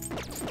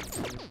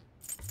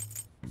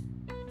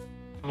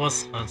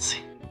 Let's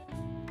see.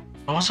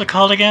 What was it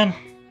called again?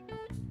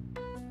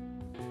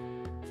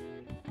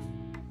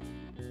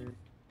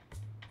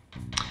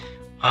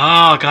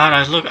 Oh god,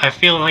 I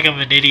feel like I'm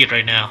an idiot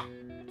right now.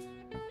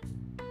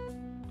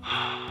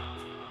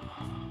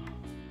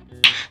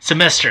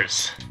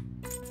 Semesters.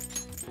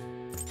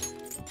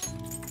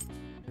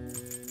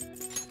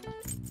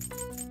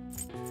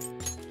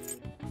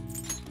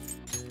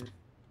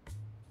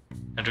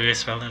 How do I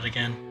spell it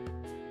again?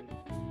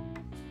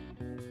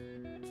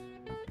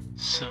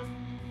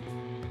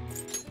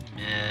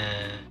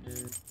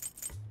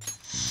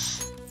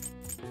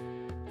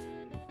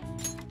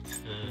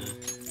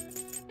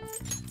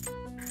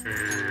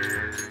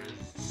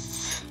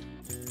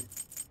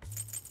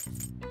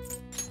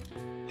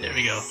 There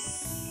we go.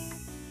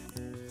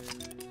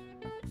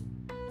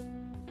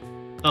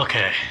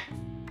 Okay.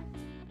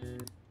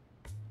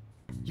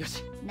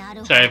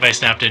 Sorry if I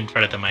snapped in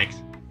front of the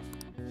mics.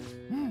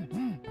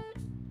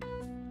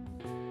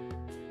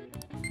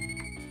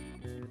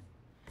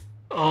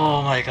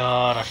 Oh my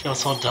god, I feel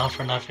so dumb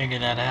for not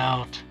figuring that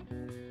out.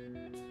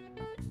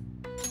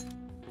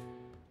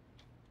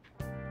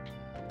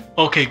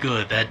 Okay,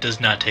 good. That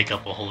does not take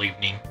up a whole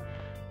evening.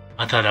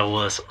 I thought it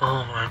was.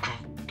 Oh my god.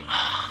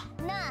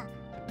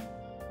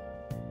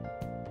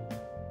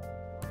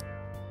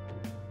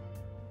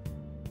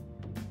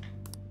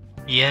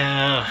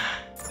 Yeah.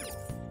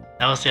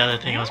 That was the other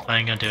thing I was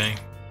planning on doing.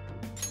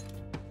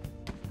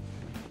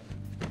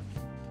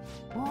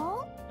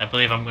 I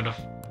believe I'm gonna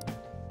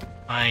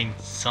find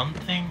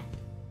something.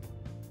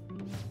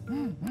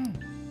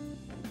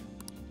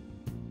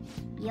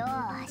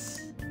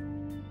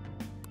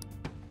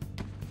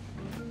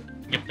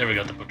 Yep, there we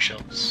go, the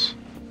bookshelves.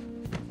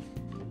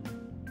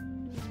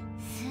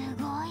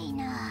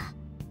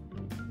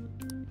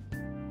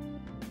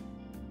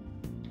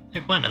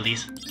 Pick one at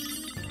least.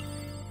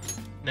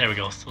 There we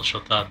go, social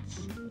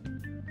thoughts.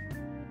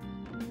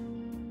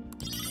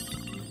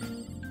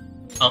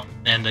 Oh,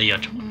 and the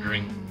yacht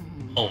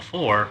wondering. Oh,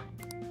 4.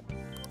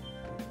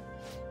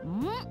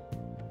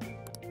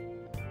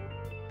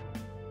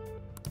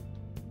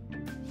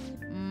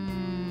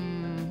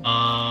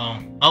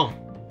 Oh.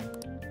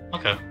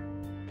 Okay.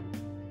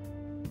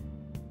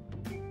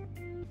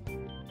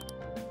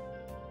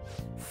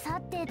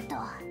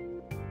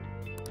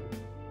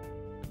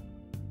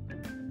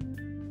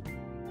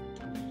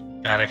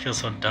 God, I feel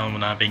so dumb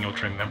not being able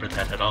to remember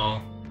that at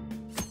all.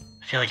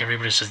 I feel like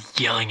everybody's just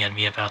yelling at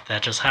me about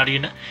that. Just how do you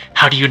not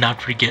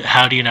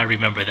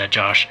remember that,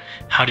 Josh?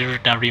 How do you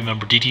not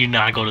remember? Did you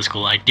not go to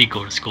school? I did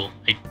go to school.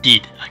 I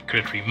did. I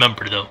couldn't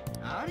remember though.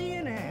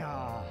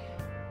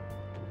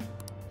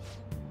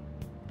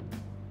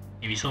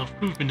 Maybe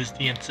self-improvement is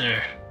the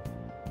answer.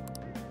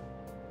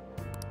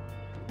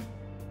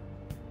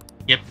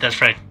 Yep,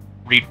 that's right.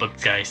 Read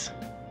books, guys.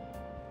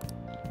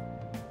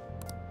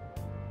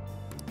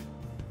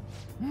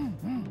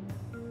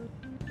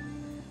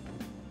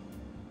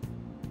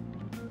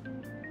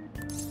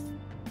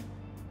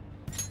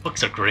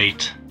 Books are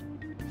great.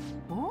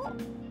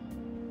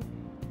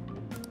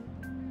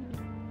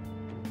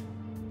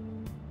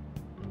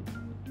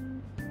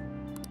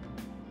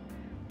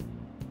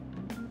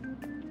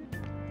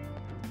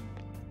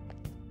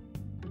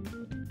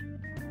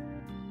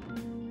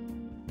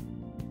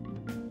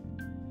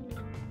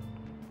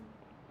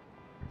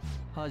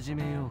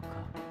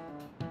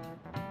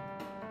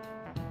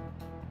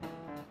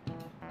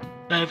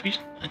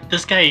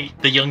 This guy,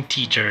 the young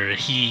teacher,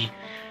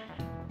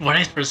 when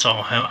I first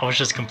saw him, I was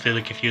just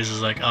completely confused. I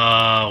was like,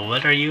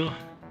 what are you?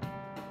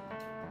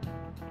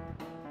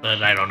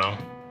 But I don't know.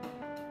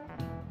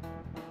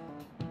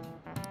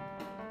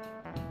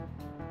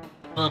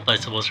 Well, I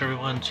suppose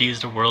everyone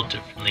sees the world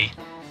differently.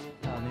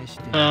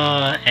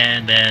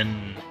 And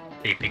then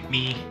they pick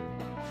me.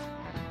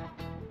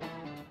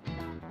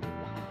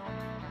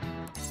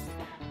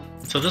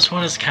 So this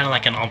one is kind of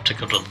like an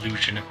optical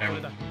illusion, if I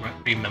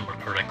remember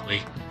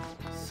correctly.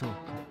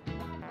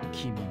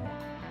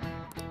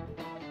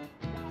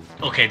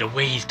 Okay, the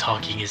way he's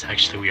talking is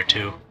actually weird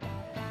too.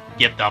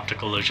 Yep, the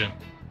optical illusion.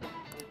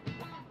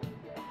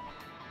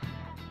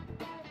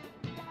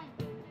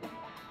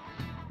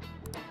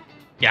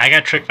 Yeah, I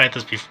got tricked by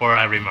this before,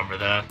 I remember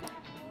that.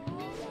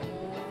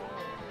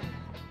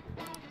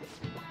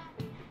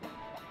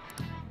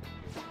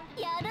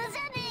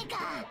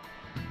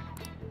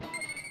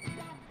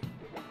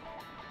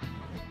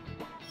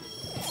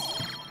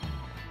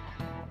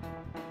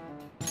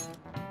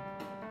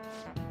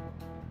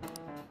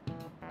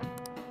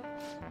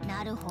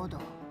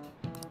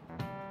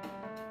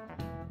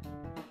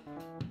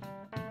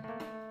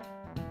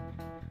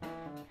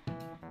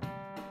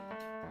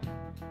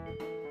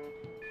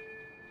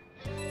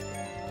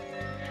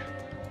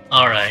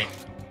 Alright.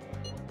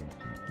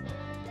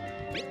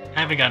 I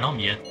haven't gotten home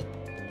yet.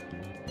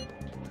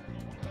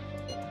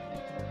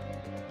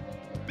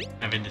 I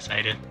haven't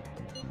decided.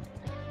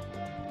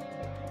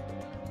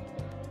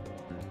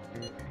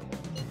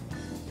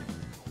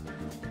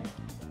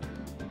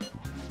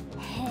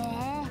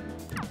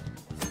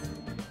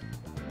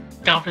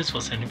 Conference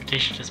was an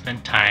invitation to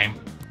spend time.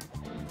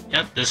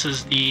 Yep, this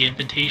is the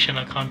invitation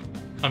of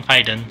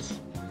confidence.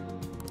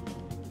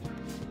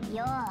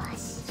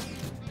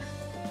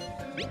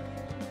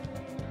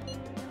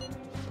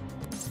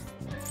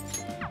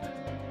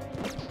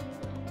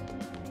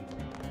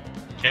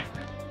 Okay.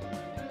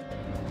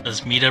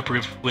 Let's meet up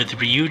with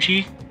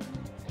Ryuji.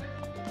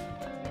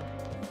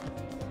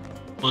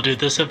 We'll do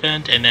this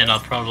event and then I'll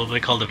probably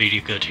call the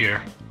video good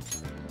here.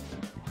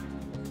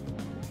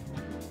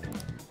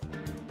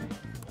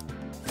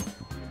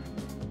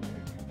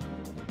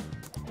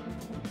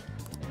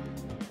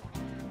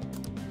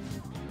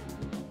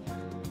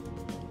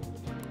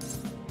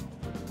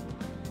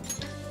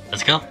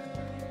 Let's go.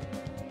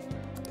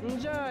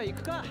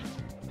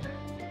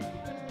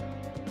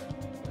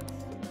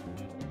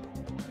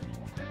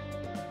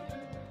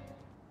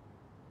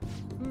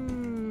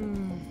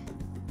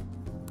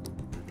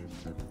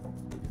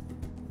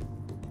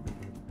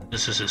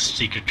 This is a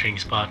secret training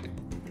spot.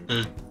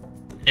 The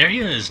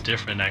area is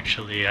different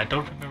actually. I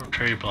don't remember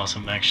Cherry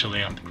Blossom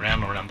actually on the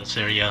ground around this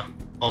area.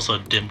 Also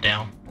dimmed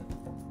down.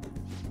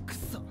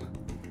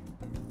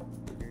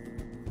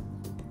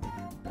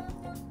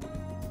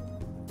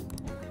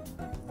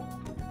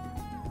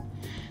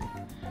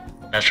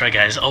 That's right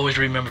guys, always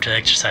remember to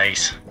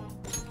exercise.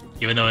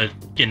 Even though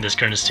in this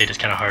current state it's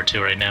kind of hard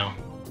to right now.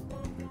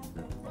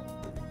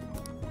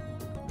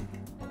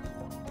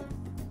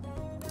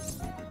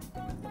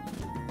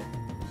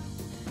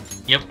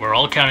 Yep, we're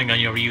all counting on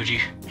you,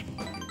 Ryuji.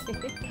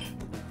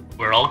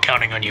 We're all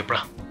counting on you, bro.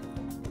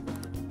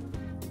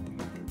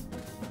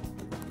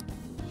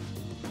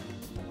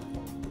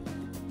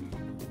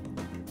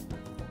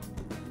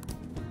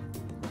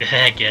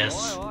 I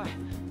guess.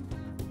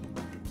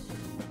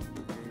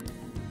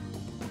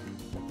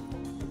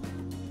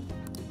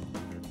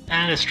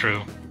 That is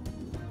true.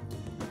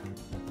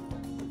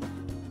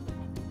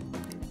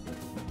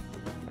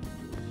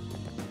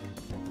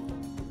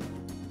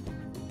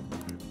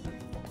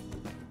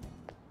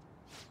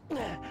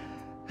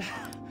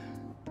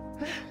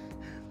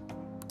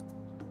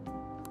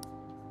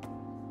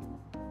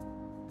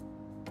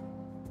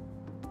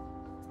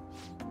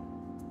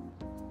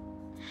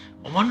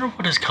 I wonder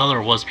what his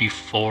color was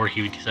before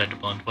he decided to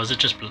blonde. Was it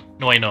just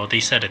no? I know they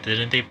said it,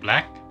 didn't they?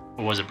 Black,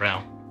 or was it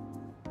brown?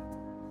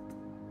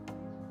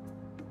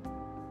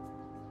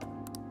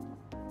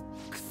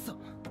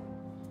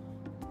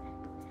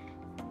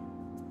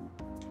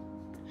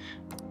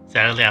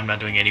 Sadly, I'm not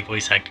doing any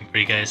voice acting for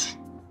you guys.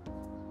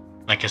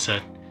 Like I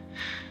said,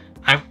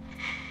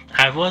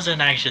 I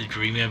wasn't actually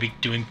dreaming of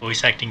doing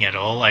voice acting at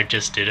all. I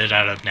just did it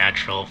out of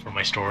natural for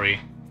my story.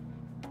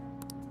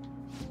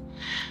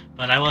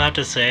 But I will have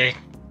to say,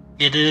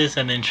 it is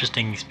an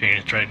interesting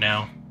experience right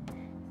now.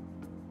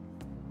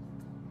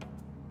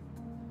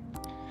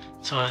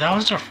 So that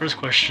was our first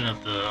question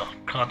of the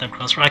content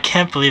crossword. I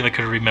can't believe I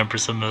could remember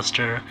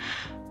semester.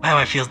 Wow,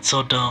 I feel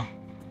so dumb.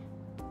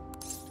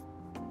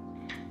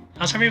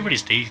 How's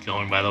everybody's day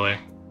going, by the way?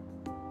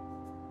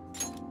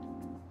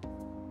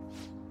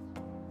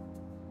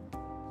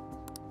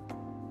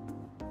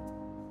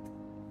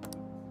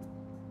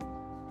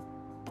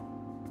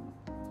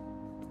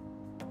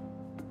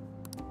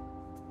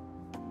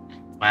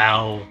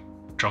 Wow,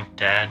 drunk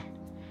dad.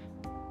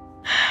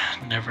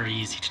 Never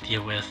easy to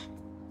deal with.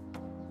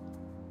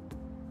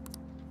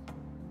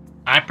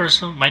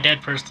 My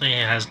dad personally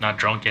has not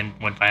drunk and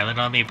went violent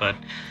on me, but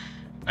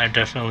I've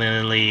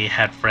definitely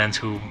had friends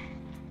who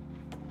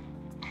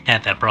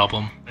had that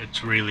problem.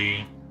 It's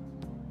really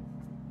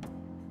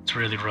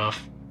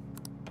rough.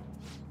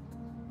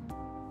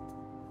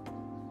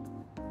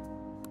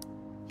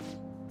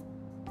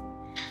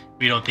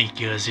 We don't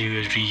think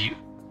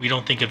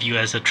of you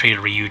as a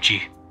traitor,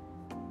 Ryuji.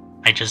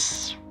 I'm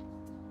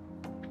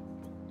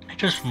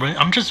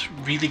just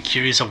really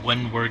curious of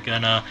when we're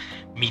gonna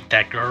meet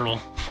that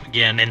girl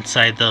again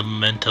inside the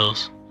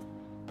mementos.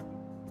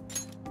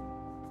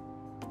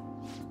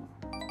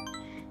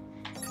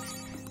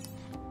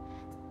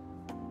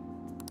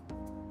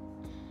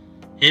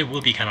 It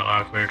would be kind of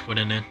awkward,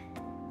 wouldn't it?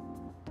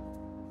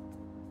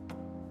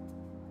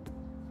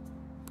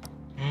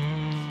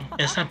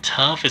 It's not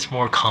tough, it's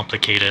more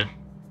complicated.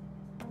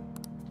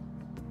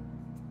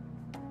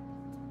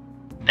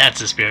 That's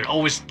the spirit.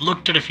 Always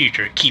look to the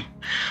future. Keep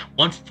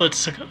one foot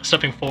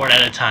stepping forward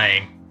at a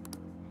time.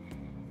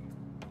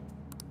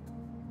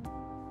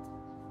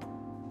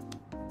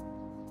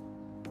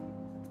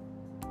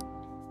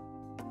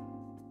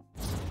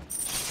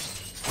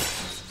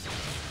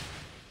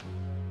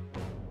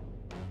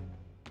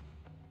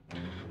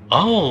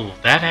 Oh,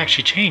 that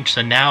actually changed.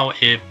 So now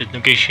if the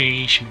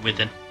negotiation with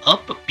an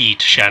upbeat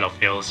shadow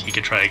fails, you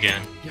can try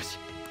again. Yes.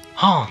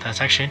 Oh,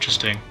 that's actually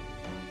interesting.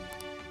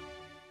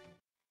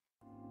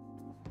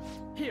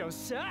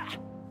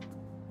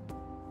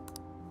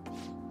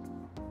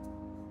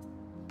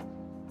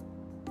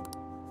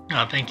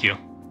 Oh, thank you.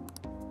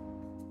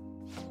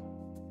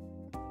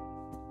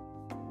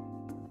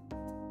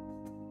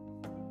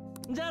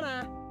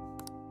 Jana.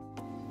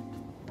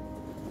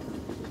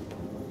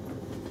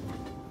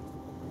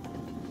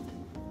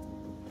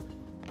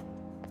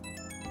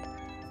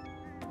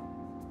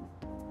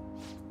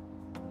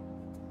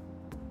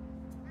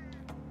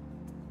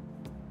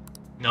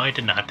 No, I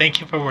did not. Thank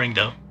you for worrying,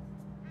 though.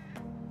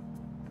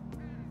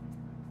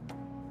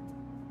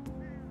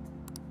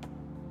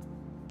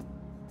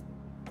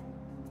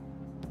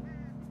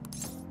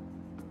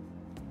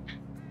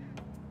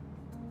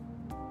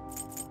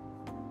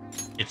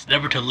 It's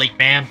never too late,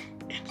 man.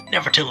 It's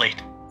never too late.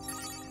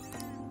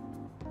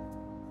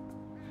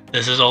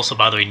 This is also,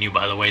 by the way, new,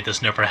 by the way.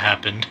 This never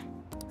happened.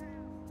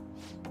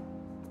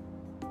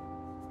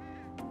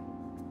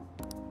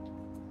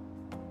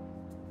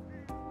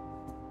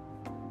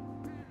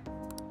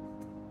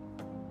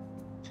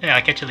 Yeah,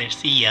 I'll catch you later.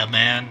 See ya,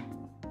 man.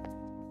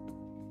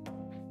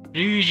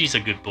 Ryuji's a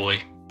good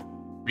boy.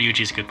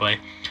 Ryuji's a good boy.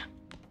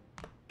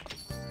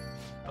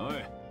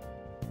 Oi.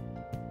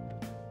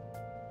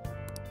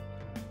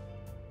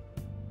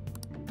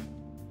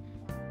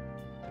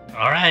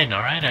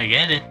 Alright, I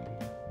get it.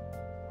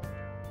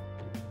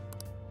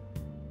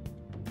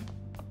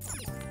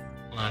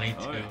 I need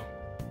to...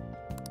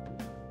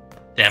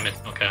 Damn it,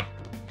 okay.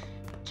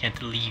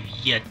 Can't leave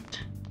yet.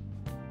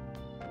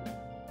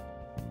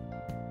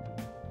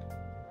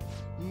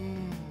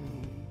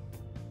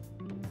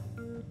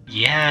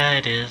 Yeah,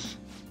 it is.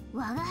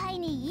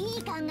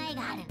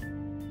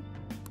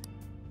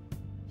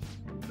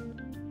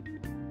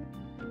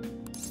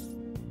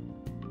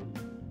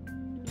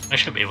 I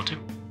should be able to.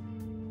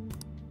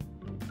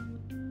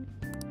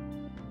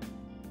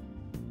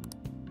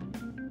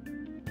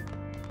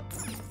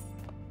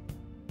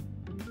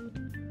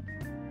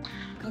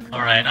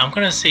 Alright, I'm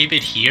gonna save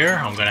it here.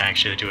 I'm gonna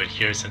actually do it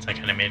here since I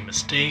kinda made a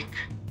mistake.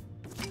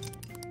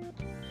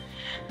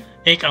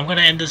 Hey, I'm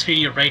gonna end this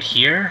video right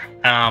here.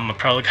 I'm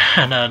probably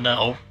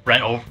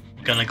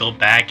gonna go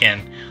back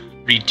and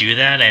redo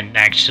that and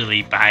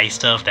actually buy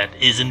stuff that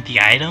isn't the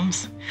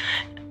items.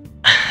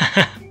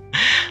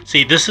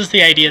 See, this is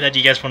the idea that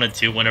you guys want to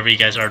do whenever you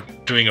guys are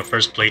doing a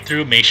first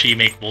playthrough. Make sure you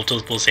make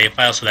multiple save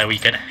files so that we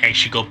can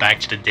actually go back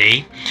to the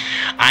day.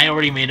 I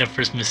already made a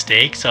first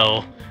mistake,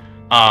 so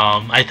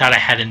I thought I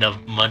had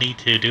enough money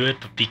to do it,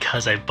 but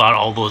because I bought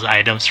all those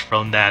items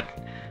from that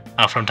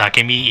from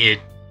Takemi,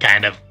 it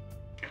kind of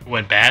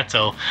went bad.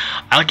 So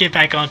I'll get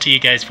back on to you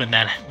guys when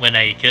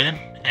I could,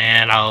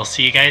 and I'll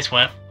see you guys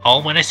when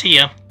I see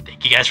you.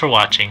 Thank you guys for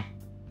watching.